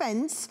on the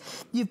fence,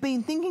 you've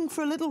been thinking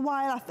for a little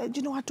while,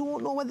 you know, I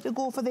don't know whether to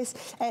go for this.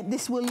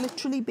 This will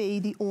literally be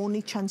the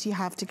only chance you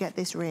have to get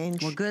this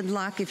range. Well, good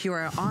luck. If you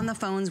are on the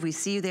phones, we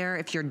see you there.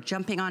 If you're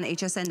jumping on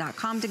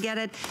hsn.com to get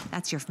it,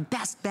 that's your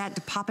best bet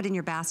to pop it in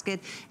your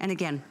basket. And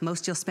again,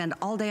 most you'll spend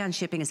all day on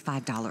shipping is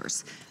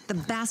 $5. The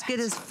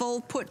basket is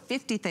full, put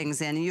 50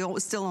 things in, and you'll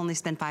still only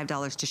spend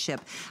 $5 to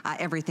ship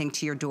everything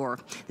to your door.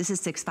 This is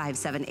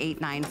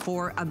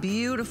 657894, a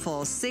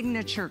beautiful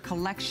signature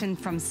collection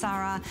from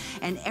Sarah,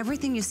 and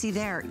everything you see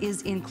there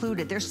is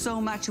included. There's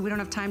so much, we don't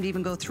have time to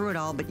even go through it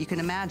all, but you can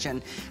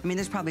imagine. I mean,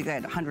 there's probably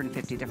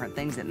 150 different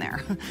things in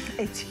there.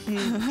 It's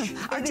huge.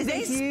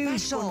 Today's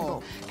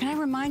special. Can I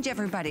remind you,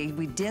 everybody,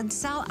 we did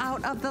sell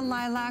out of the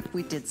lilac,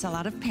 we did sell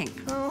out of pink,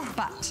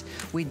 but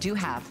we do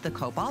have the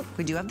cobalt,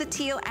 we do have the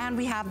teal, and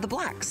we have the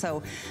black.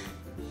 So,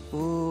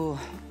 ooh,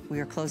 we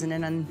are closing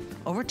in on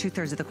over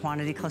 2/3 of the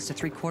quantity, close to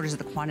 3/4 of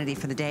the quantity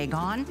for the day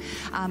gone.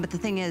 But the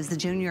thing is, the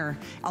junior,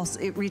 also,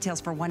 it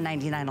retails for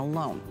 $199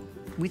 alone.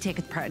 We take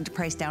the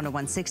price down to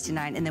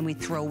 $169, and then we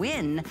throw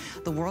in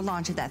the world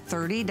launch of that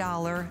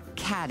 $30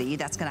 caddy.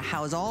 That's gonna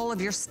house all of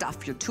your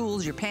stuff, your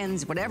tools, your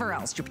pens, whatever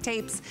else, your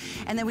tapes,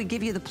 and then we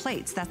give you the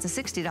plates. That's a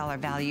 $60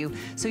 value.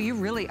 So you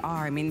really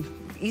are, I mean,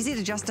 easy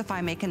to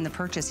justify making the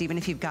purchase, even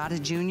if you've got a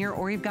junior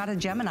or you've got a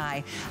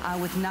Gemini,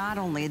 with not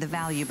only the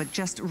value, but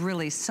just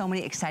really so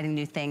many exciting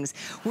new things.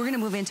 We're gonna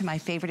move into my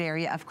favorite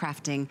area of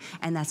crafting,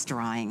 and that's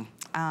drawing.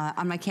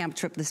 On my camp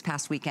trip this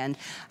past weekend,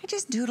 I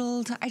just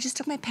doodled. I just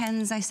took my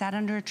pens, I sat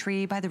under a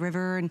tree by the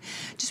river and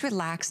just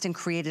relaxed and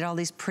created all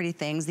these pretty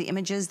things, the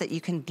images that you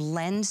can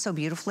blend so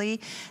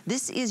beautifully.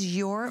 This is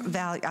your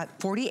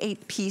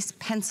 48-piece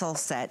pencil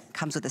set.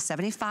 Comes with a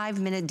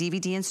 75-minute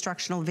DVD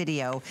instructional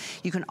video.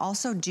 You can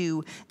also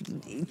do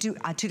two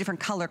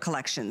different color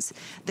collections.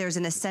 There's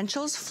an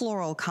essentials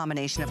floral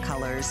combination of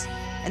colors,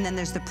 and then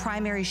there's the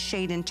primary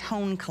shade and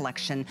tone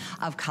collection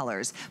of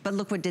colors. But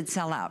look what did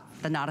sell out,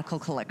 the nautical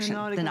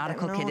collection. The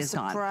nautical kit is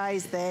gone. No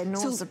surprise there,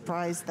 no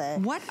surprise there.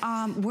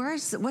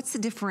 What's the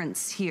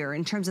difference here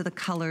in terms of the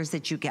colors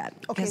that you get?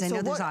 Okay, so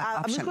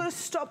I'm just going to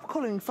stop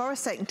coloring for a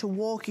second to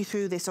walk you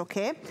through this,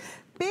 okay?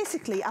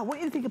 Basically, I want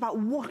you to think about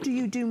what do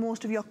you do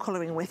most of your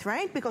colouring with,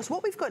 right? Because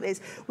what we've got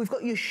is, we've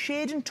got your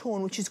shade and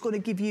tone, which is going to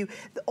give you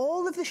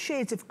all of the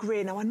shades of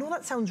grey. Now, I know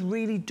that sounds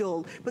really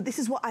dull, but this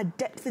is what adds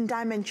depth and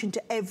dimension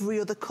to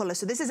every other colour.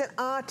 So this is an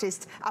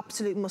artist's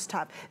absolute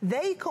must-have.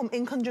 They come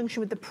in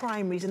conjunction with the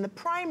primaries, and the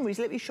primaries,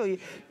 let me show you,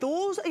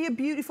 those are your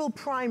beautiful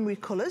primary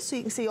colours, so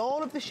you can see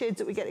all of the shades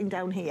that we're getting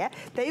down here.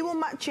 They will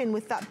match in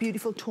with that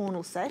beautiful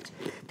tonal set.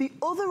 The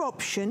other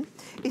option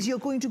is you're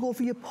going to go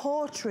for your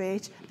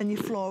portrait and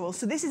your floral.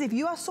 So this is if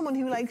you are someone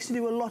who likes to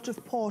do a lot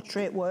of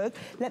portrait work.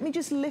 Let me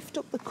just lift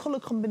up the colour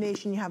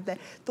combination you have there.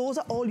 Those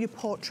are all your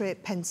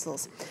portrait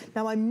pencils.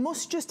 Now I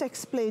must just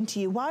explain to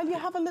you, while you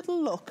have a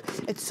little look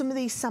at some of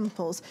these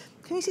samples,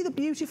 can you see the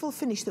beautiful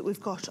finish that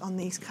we've got on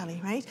these, Callie,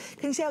 right?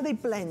 Can you see how they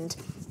blend?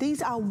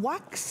 These are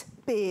wax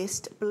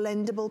wax-based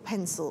blendable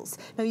pencils.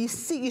 Now you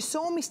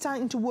saw me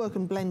starting to work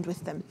and blend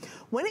with them.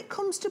 When it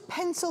comes to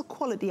pencil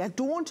quality,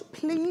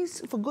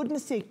 please, for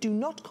goodness sake, do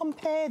not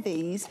compare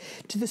these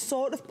to the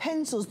sort of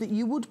pencils that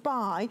you would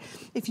buy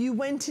if you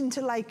went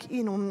into, like,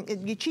 you know,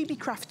 your cheapy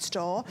craft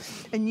store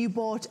and you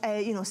bought,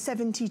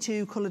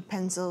 72 coloured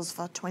pencils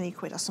for 20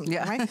 quid or something,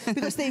 right?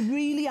 Because they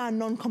really are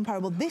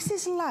non-comparable. This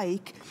is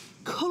like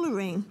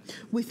colouring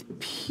with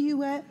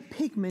pure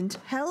pigment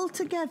held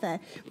together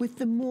with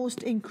the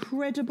most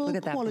incredible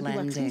quality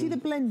wax. Can you see the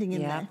blending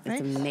in there?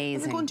 Right? It's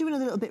amazing. I'm going to do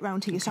another little bit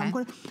round here. Okay. So I'm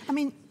going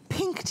to,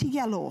 pink to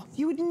yellow.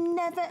 You would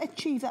never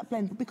achieve that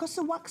blend, but because it's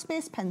a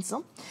wax-based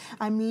pencil,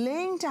 I'm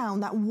laying down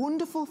that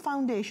wonderful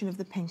foundation of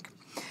the pink.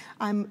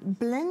 I'm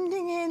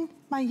blending in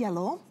my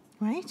yellow.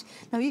 Right?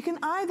 Now you can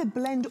either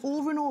blend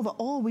over and over,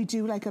 or we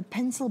do like a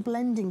pencil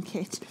blending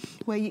kit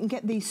where you can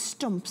get these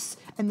stumps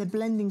and the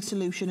blending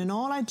solution, and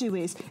all I do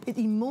is it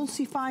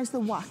emulsifies the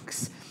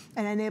wax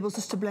and enables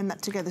us to blend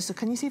that together. So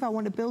can you see if I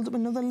want to build up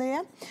another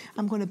layer?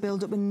 I'm going to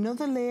build up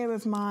another layer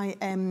of my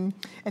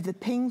of the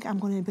pink. I'm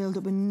going to build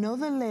up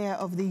another layer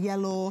of the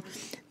yellow,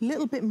 a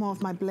little bit more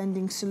of my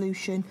blending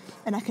solution,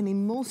 and I can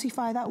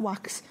emulsify that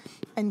wax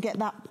and get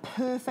that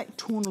perfect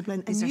tonal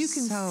blend. These and you are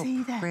can so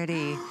see that.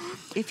 Pretty.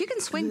 If you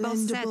can swing both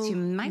sets, you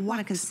might want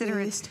to consider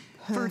it.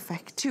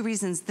 Perfect. For two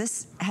reasons.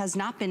 This has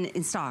not been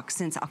in stock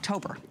since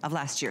October of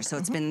last year, so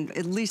it's been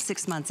at least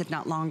 6 months, if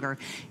not longer.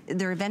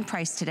 They're event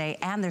price today,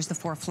 and there's the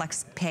 4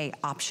 flex pay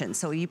option.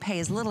 So you pay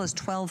as little as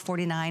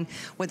 $12.49,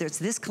 whether it's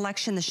this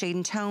collection, the shade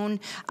and tone,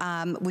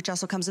 which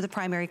also comes with the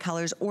primary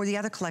colors, or the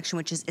other collection,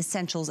 which is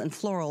essentials and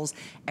florals.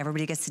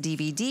 Everybody gets the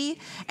DVD,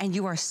 and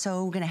you are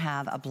so gonna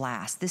have a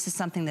blast. This is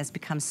something that's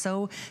become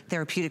so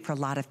therapeutic for a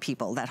lot of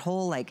people. That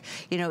whole, like,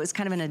 you know, it's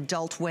kind of an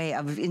adult way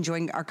of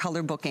enjoying our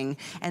color booking,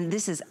 and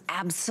this is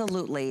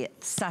absolutely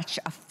such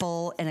a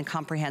full and a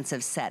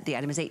comprehensive set. The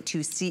item is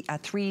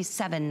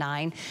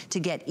 $82379 to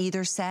get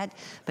either set.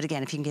 But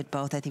again, if you can get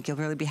both, I think you'll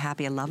really be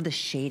happy. I love the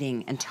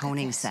shading and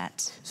toning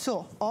set.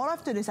 So all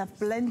I've done is I've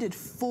blended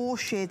 4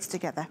 shades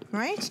together,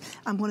 right?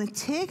 I'm going to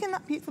take in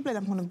that beautiful blend.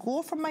 I'm going to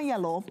go from my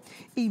yellow,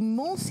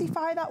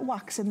 emulsify that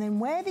wax, and then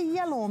where the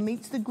yellow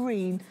meets the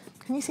green,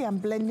 can you see I'm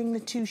blending the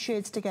 2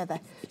 shades together?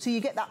 So you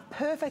get that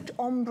perfect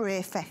ombre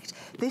effect.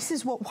 This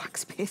is what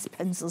wax-based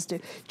pencils do.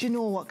 Do you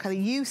know what, Kelly?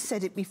 You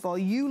said it before.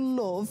 You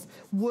love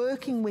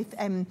working with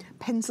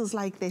pencils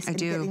like this and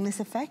getting this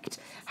effect.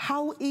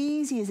 How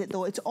easy is it,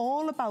 though? It's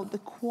all about the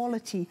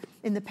quality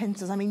in the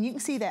pencils. I mean, you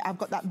can see there I've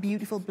got that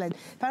beautiful blend.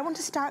 If I want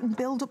to start and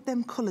build up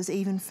them colours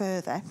even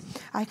further,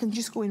 I can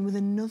just go in with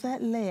another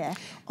layer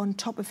on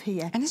top of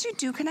here. And as you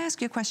do, can I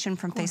ask you a question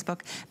from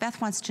Facebook?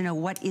 Beth wants to know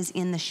what is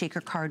in the shaker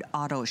card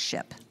auto ship.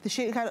 The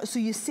shaker card, so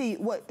you see,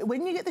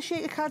 when you get the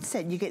shaker card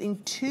set, you're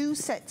getting 2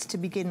 sets to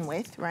begin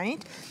with,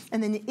 right?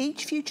 And then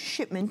each future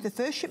shipment, the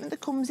first shipment that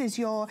comes is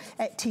your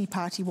tea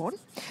party one.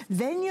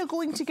 Then you're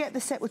going to get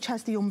the set which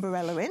has the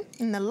umbrella in.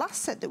 And the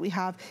last set that we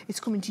have is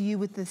coming to you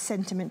with the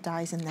sentiment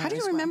dies in there. How do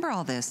you remember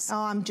all this? Oh,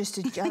 I'm just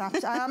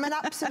I'm an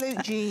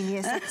absolute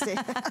genius, that's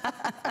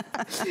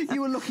it.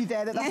 You were lucky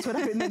there that's what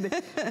I remembered.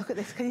 Look at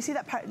this, can you see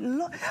that part?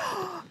 Look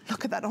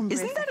at that ombre.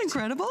 Isn't that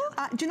incredible?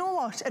 Do you know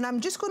what? And I'm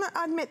just going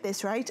to admit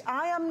this, right?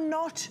 I am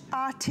not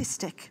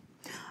artistic.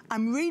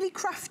 I'm really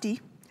crafty,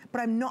 but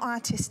I'm not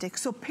artistic.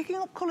 So picking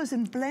up colours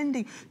and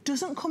blending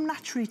doesn't come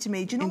naturally to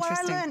me. Do you know where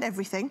I learned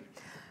everything?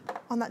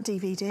 On that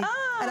DVD.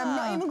 And I'm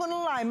not even going to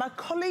lie, my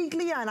colleague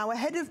Leanne, our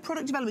head of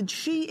product development,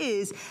 she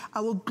is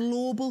our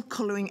global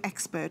colouring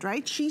expert,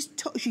 right? She's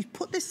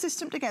put this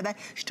system together.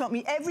 She taught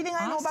me everything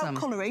I know about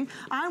colouring.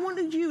 I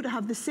wanted you to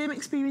have the same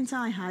experience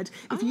I had.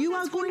 If you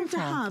are going to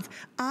have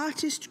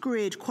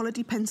artist-grade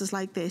quality pencils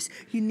like this,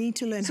 you need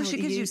to learn how to use them. So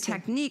she gives you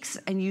techniques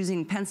and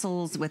using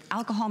pencils with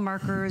alcohol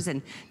markers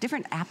and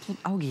different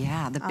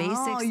the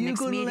basics,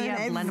 mixed media,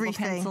 blendable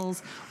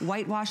pencils,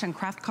 whitewash and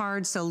craft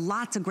cards. So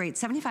lots of great,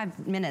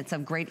 75 minutes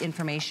of great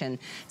information.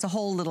 It's a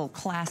whole little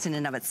class in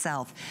and of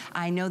itself.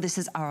 I know this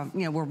is our,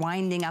 we're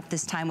winding up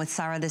this time with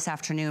Sarah this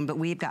afternoon, but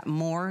we've got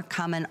more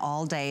coming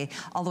all day,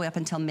 all the way up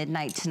until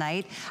midnight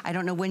tonight. I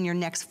don't know when your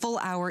next full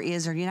hour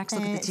is, or your next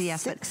look at the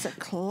TS. 6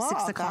 o'clock.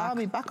 6 o'clock. I'll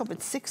be back up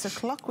at 6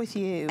 o'clock with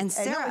you. And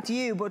Sarah, not with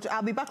you, but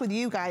I'll be back with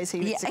you guys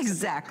here. Yeah,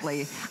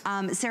 exactly.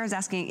 Sarah's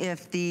asking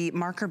if the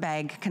marker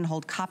bag can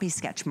hold copy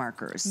sketch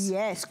markers.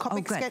 Yes,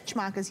 copy sketch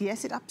markers.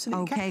 Yes, it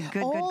absolutely can. Okay,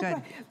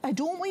 good. I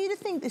don't want you to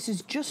think this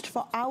is just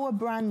for our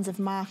brands of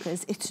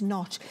markers. It's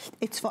not.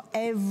 It's for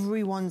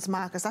everyone's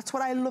markers. That's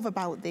what I love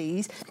about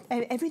these.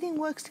 Everything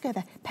works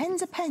together.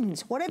 Pens are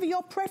pens. Whatever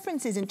your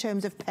preference is in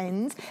terms of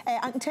pens,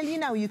 I can tell you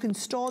now, you can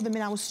store them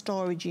in our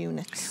storage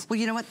units. Well,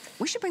 you know what?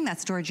 We should bring that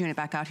storage unit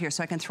back out here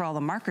so I can throw all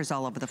the markers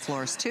all over the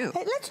floors too.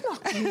 Hey, let's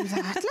not do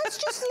that. Let's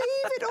just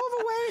leave it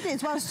over where it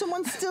is while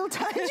someone's still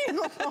tidying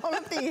up all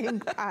of the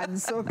ink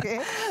pads,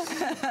 okay?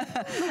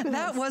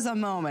 That was a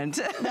moment.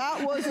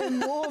 That was a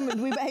moment.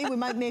 We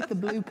might make the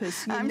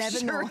bloopers. You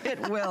never know.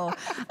 It will.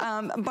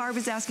 Barb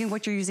is asking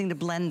what you're using to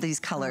blend these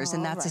colors,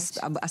 and that's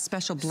a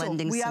special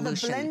blending solution. We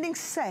have a blending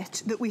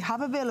set that we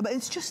have available.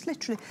 It's just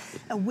literally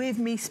a way of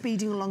me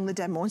speeding along the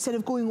demo instead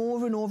of going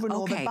over and over and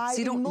over. So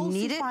you don't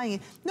need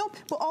it? No,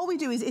 but all we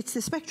do is it's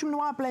the Spectrum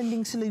Noir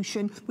blending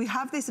solution. We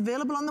have this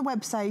available on the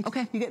website.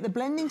 Okay. You get the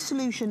blending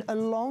solution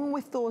along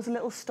with those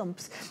little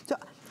stumps. So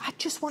I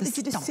just wanted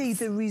you to see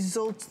the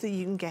results that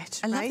you can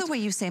get. I love the way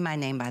you say my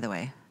name, by the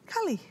way.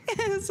 Callie.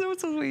 so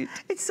sweet.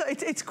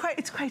 It's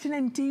quite an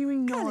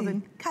endearing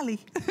northern. Callie.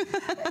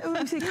 When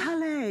we say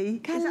Calais.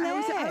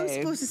 Calais. I was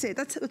supposed to say it.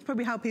 That's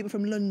probably how people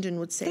from London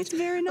would say it. That's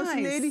very nice. Us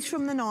ladies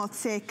from the north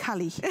say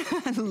Callie.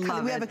 I love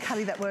it. We have a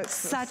Callie that works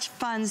for Such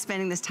fun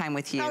spending this time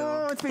with you.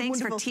 Oh, it's been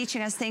Thanks wonderful. for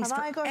teaching us. Thanks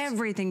for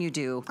everything you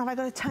do. Have I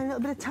got a tiny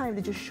little bit of time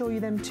to just show you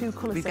them two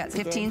colour sets? We've got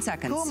 15 again?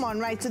 seconds. Come on,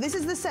 right. So this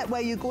is the set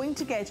where you're going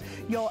to get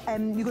your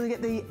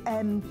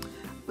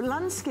the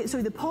landscape,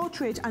 sorry, the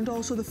portrait and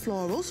also the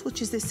florals,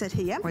 which is this set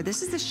here. Where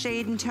this is the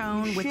shade and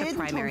tone with the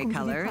primary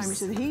colors.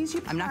 So here's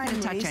your I'm not going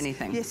to touch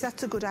anything. Yes,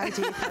 that's a good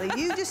idea, Kelly.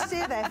 You just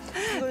stay there.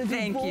 You're going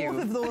to do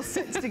both of those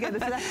sets together.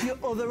 So that's your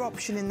other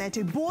option in there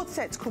too. Both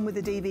sets come with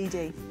a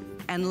DVD.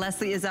 And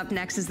Leslie is up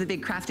next as the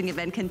big crafting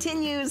event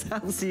continues.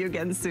 I'll see you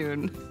again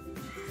soon.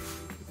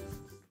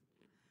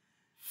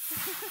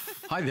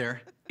 Hi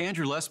there,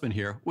 Andrew Lessman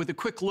here with a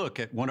quick look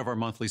at one of our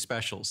monthly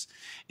specials.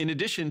 In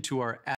addition to our